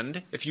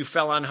land if you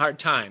fell on hard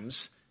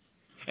times,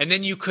 and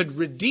then you could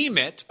redeem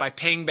it by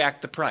paying back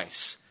the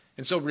price.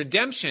 And so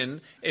redemption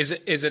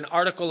is an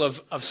article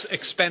of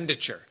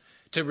expenditure.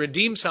 To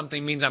redeem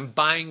something means I'm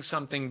buying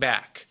something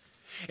back.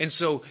 And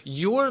so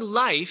your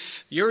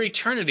life, your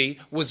eternity,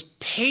 was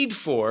paid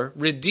for,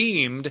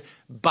 redeemed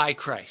by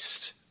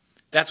Christ.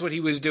 That's what he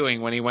was doing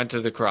when he went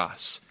to the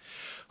cross.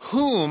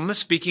 Whom,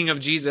 speaking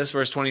of Jesus,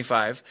 verse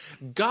 25,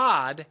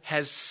 God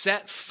has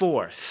set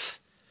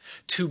forth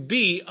to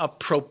be a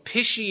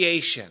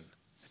propitiation.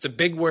 It's a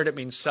big word. It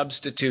means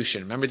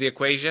substitution. Remember the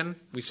equation?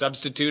 We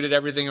substituted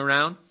everything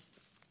around.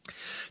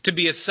 To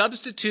be a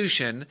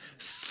substitution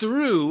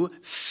through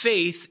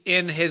faith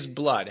in his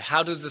blood.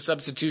 How does the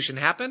substitution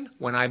happen?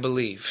 When I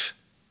believe.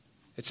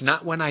 It's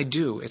not when I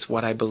do, it's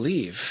what I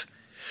believe.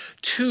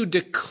 To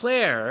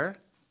declare,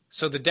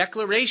 so the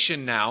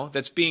declaration now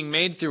that's being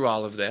made through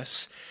all of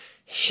this,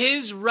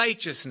 his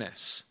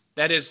righteousness,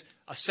 that is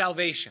a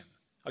salvation,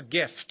 a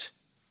gift,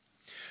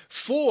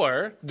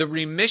 for the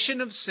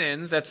remission of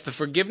sins, that's the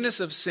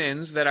forgiveness of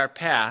sins that are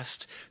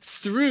past,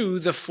 through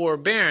the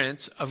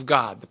forbearance of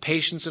God, the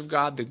patience of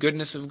God, the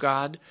goodness of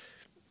God.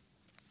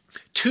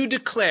 To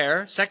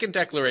declare, second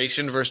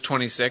declaration, verse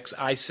 26,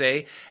 I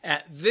say,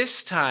 at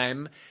this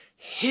time,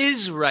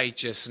 his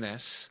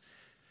righteousness,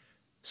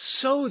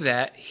 so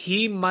that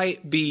he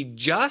might be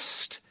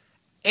just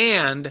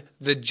and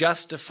the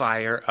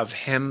justifier of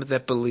him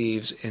that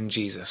believes in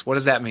Jesus. What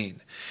does that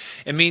mean?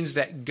 It means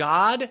that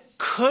God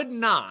could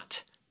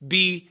not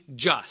be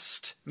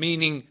just,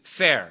 meaning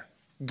fair,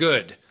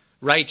 good,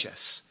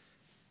 righteous,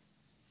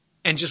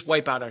 and just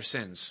wipe out our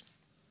sins,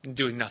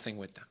 doing nothing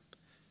with them.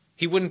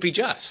 He wouldn't be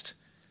just.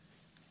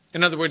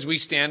 In other words, we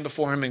stand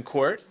before him in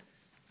court,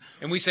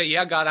 and we say,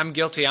 yeah, God, I'm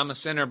guilty, I'm a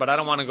sinner, but I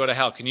don't want to go to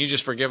hell. Can you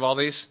just forgive all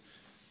these?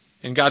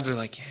 And God would be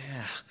like,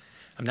 yeah,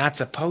 I'm not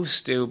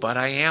supposed to, but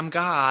I am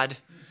God.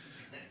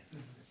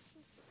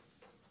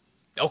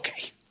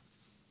 Okay,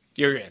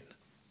 you're in.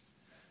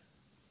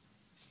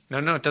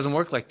 No, it doesn't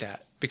work like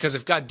that. Because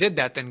if God did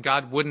that, then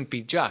God wouldn't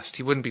be just.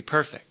 He wouldn't be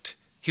perfect.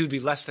 He would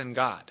be less than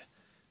God.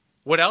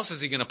 What else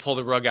is he going to pull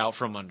the rug out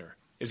from under?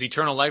 Is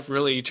eternal life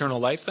really eternal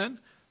life then?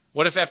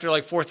 What if after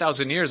like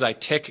 4,000 years I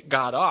tick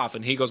God off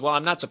and he goes, well,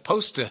 I'm not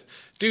supposed to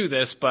do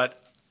this,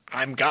 but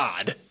I'm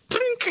God.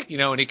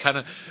 And he kind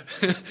of,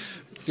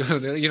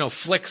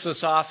 flicks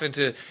us off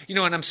into,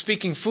 and I'm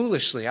speaking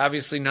foolishly.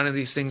 Obviously, none of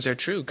these things are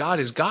true. God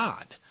is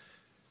God.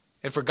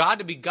 And for God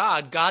to be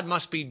God, God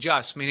must be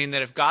just, meaning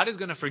that if God is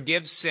going to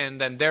forgive sin,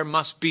 then there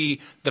must be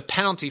the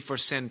penalty for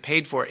sin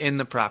paid for in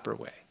the proper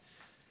way.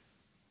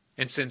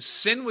 And since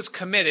sin was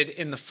committed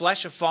in the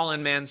flesh of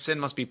fallen man, sin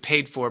must be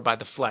paid for by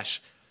the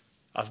flesh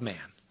of man.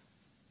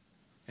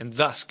 And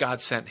thus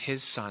God sent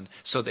his Son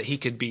so that he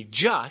could be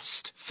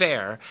just,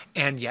 fair,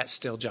 and yet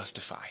still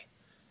justify.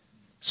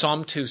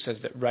 Psalm 2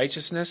 says that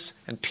righteousness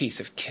and peace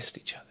have kissed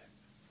each other.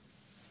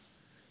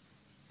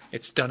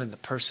 It's done in the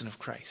person of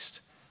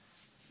Christ.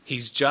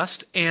 He's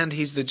just and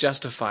he's the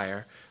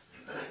justifier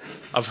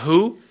of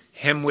who?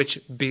 Him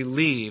which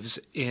believes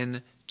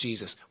in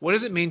Jesus. What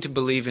does it mean to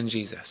believe in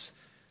Jesus?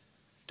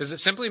 Does it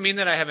simply mean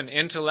that I have an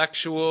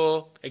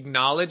intellectual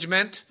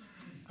acknowledgement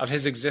of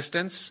his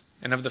existence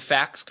and of the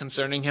facts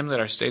concerning him that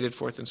are stated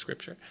forth in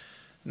Scripture?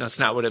 No, it's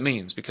not what it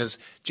means, because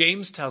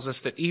James tells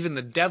us that even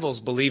the devils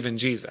believe in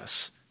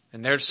Jesus,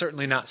 and they're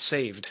certainly not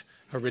saved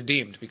or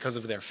redeemed because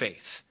of their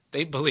faith.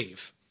 They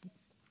believe.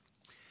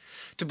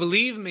 To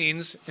believe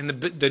means, in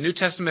the New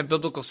Testament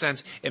biblical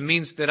sense, it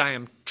means that I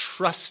am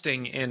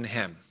trusting in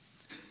him.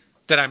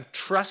 That I'm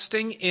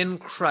trusting in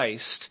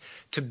Christ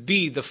to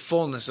be the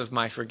fullness of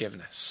my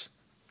forgiveness.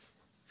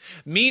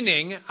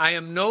 Meaning, I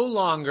am no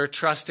longer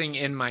trusting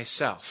in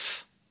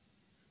myself.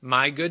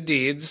 my good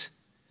deeds,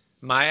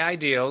 my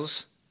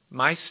ideals,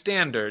 my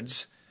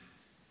standards,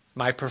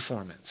 my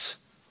performance.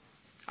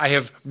 I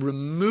have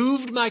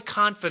removed my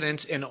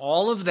confidence in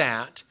all of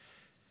that,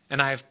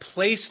 and I have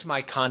placed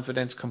my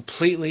confidence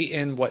completely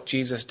in what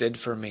Jesus did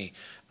for me.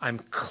 I'm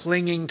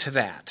clinging to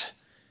that.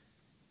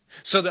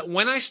 So that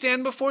when I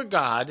stand before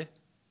God,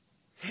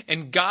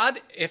 and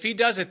God, if he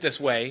does it this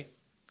way,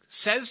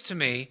 says to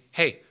me,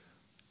 hey,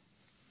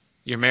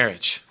 your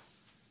marriage.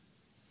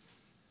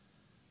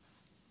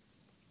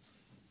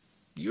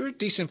 You're a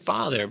decent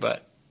father,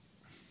 but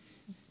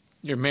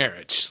your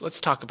marriage. Let's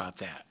talk about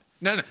that.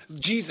 No,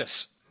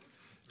 Jesus.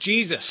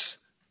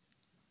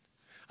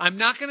 I'm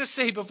not going to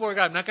say before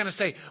God, I'm not going to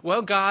say,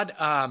 well, God,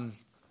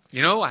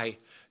 I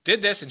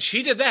did this and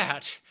she did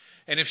that.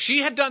 And if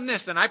she had done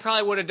this, then I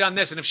probably would have done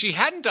this. And if she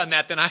hadn't done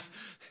that, then I'm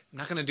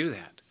not going to do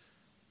that.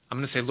 I'm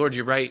going to say, Lord,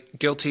 you're right.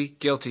 Guilty,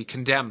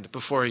 condemned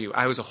before you.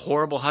 I was a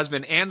horrible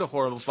husband and a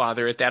horrible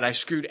father at that. I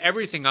screwed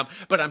everything up,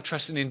 but I'm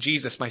trusting in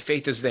Jesus. My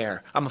faith is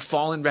there. I'm a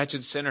fallen,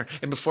 wretched sinner.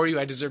 And before you,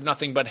 I deserve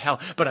nothing but hell.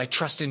 But I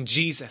trust in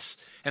Jesus,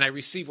 and I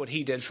receive what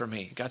he did for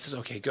me. God says,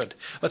 okay, good.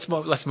 Let's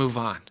move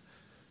on.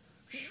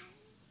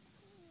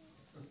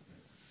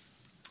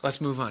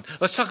 Let's move on.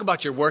 Let's talk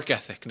about your work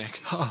ethic, Nick.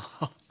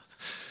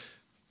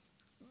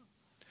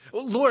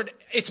 Well, Lord,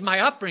 it's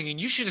my upbringing.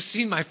 You should have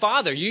seen my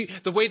father,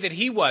 the way that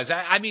he was.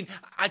 I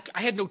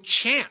had no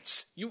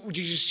chance. You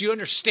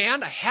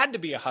understand? I had to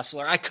be a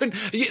hustler. I couldn't.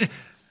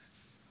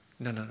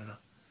 No.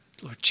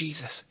 Lord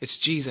Jesus, it's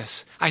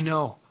Jesus. I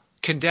know.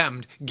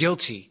 Condemned,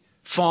 guilty,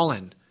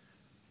 fallen.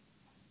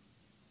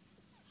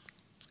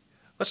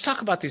 Let's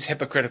talk about these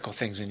hypocritical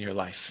things in your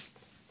life.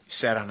 You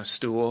sat on a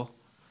stool.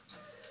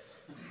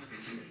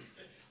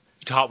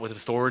 You taught with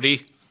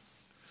authority.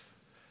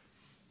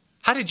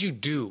 How did you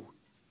do?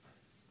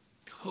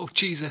 Oh,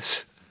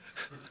 Jesus.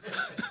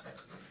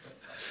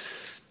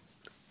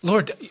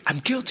 Lord, I'm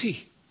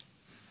guilty.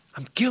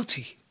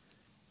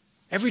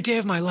 Every day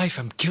of my life,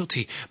 I'm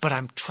guilty, but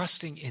I'm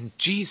trusting in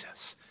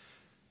Jesus.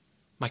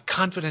 My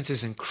confidence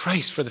is in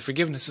Christ for the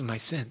forgiveness of my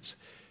sins.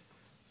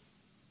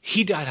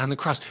 He died on the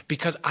cross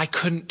because I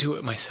couldn't do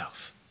it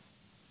myself.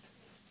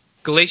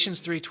 Galatians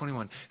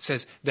 3:21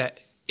 says that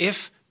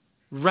if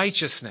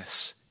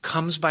righteousness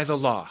comes by the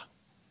law,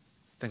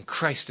 then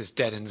Christ is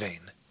dead in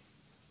vain.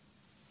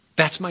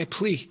 That's my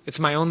plea. It's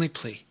my only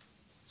plea.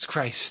 It's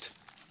Christ.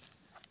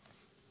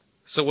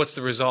 So what's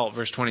the result?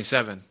 Verse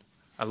 27.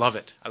 I love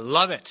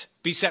it.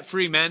 Be set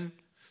free, men.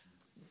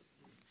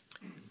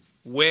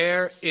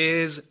 Where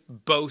is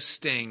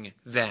boasting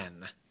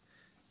then?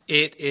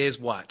 It is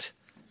what?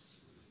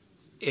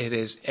 It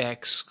is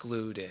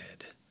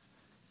excluded.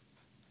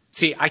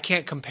 See, I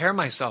can't compare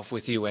myself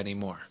with you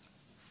anymore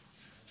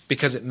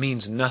because it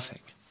means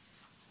nothing.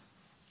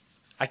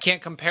 I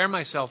can't compare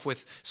myself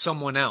with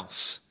someone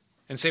else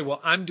and say,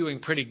 well, I'm doing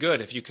pretty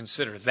good if you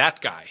consider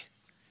that guy.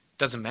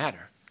 Doesn't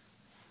matter.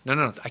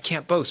 No, I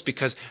can't boast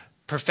because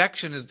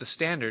perfection is the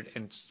standard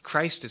and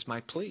Christ is my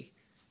plea.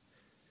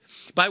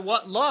 By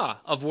what law?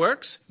 Of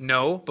works?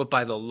 No, but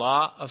by the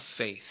law of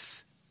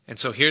faith. And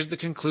so here's the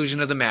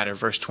conclusion of the matter,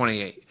 verse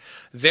 28.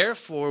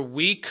 Therefore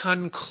we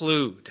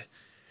conclude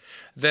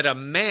that a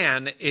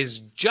man is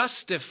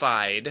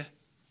justified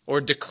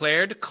or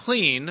declared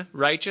clean,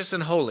 righteous,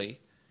 and holy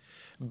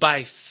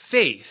by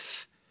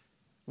faith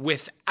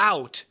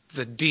without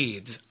the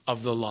deeds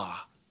of the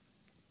law.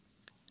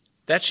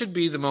 That should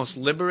be the most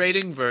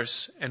liberating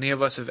verse any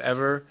of us have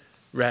ever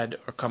read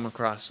or come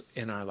across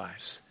in our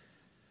lives.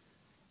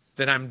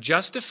 That I'm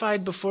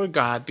justified before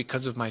God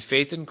because of my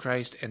faith in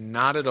Christ and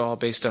not at all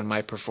based on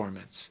my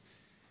performance.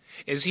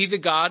 Is he the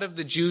God of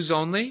the Jews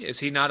only? Is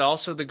he not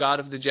also the God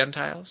of the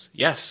Gentiles?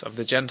 Yes, of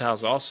the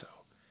Gentiles also.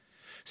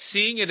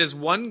 Seeing it is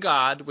one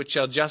God which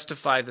shall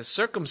justify the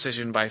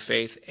circumcision by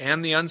faith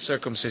and the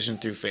uncircumcision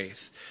through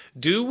faith.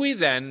 Do we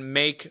then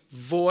make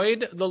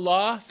void the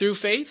law through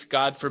faith?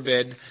 God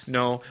forbid.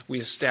 No, we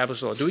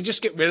establish the law. Do we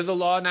just get rid of the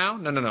law now?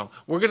 No.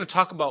 We're going to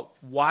talk about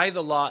why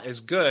the law is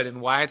good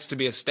and why it's to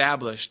be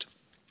established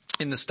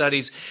in the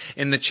studies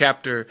in the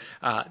chapter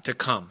to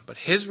come. But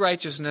his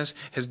righteousness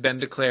has been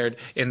declared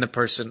in the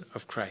person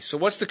of Christ. So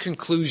what's the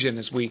conclusion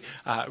as we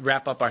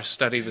wrap up our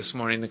study this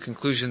morning, the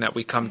conclusion that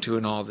we come to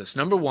in all this?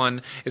 Number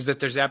one is that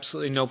there's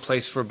absolutely no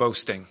place for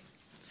boasting.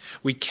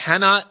 We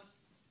cannot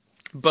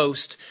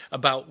boast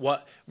about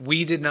what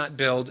we did not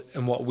build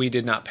and what we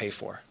did not pay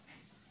for.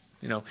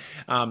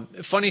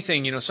 Funny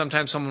thing,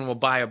 sometimes someone will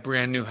buy a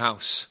brand new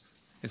house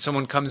and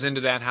someone comes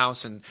into that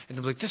house and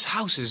they're like, this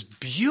house is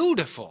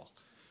beautiful.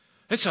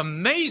 It's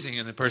amazing.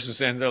 And the person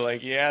stands there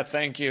like, yeah,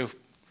 thank you.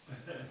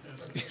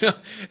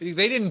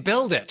 They didn't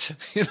build it.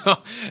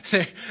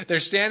 They're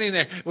standing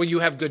there. Well, you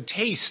have good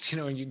taste,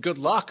 and good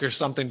luck or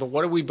something. But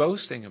what are we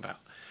boasting about?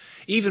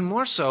 Even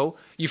more so,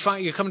 you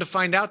come to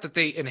find out that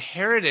they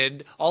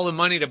inherited all the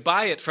money to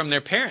buy it from their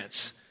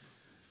parents.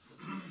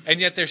 And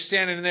yet they're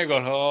standing there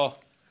going, oh.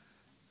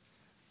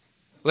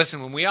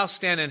 Listen, when we all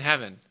stand in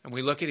heaven and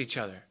we look at each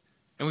other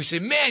and we say,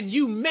 man,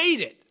 you made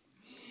it.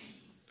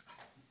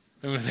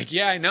 And we're like,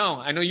 yeah, I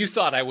know you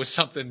thought I was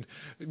something,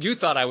 you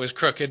thought I was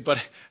crooked,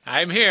 but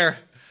I'm here.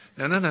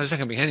 No, there's not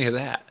going to be any of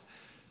that.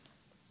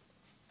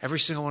 Every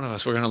single one of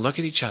us, we're going to look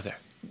at each other,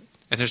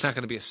 and there's not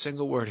going to be a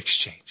single word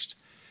exchanged.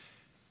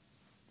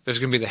 There's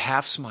going to be the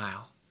half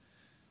smile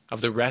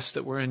of the rest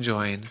that we're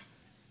enjoying,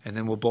 and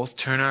then we'll both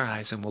turn our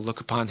eyes and we'll look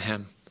upon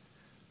him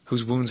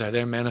whose wounds are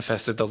there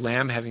manifested, the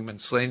Lamb having been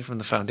slain from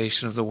the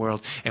foundation of the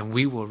world, and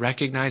we will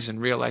recognize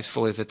and realize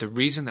fully that the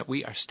reason that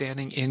we are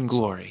standing in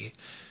glory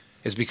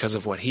is because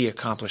of what he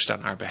accomplished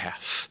on our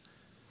behalf.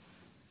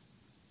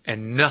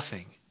 And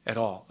nothing at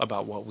all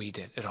about what we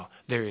did at all.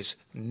 There is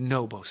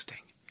no boasting.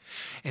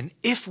 And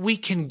if we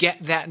can get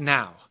that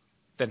now,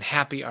 then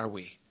happy are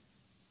we.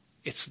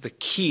 It's the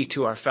key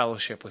to our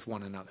fellowship with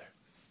one another.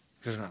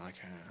 Because we're not like,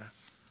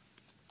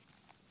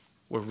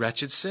 we're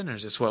wretched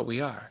sinners. It's what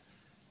we are.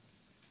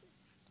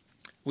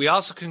 We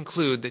also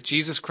conclude that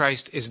Jesus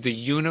Christ is the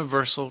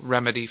universal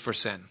remedy for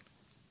sin.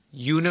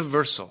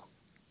 Universal.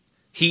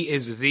 He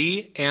is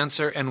the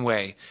answer and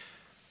way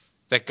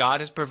that God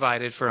has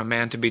provided for a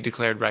man to be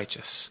declared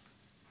righteous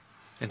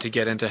and to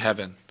get into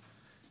heaven.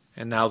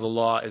 And now the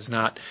law is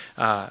not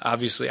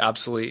obviously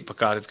obsolete, but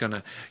God is going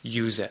to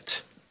use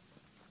it.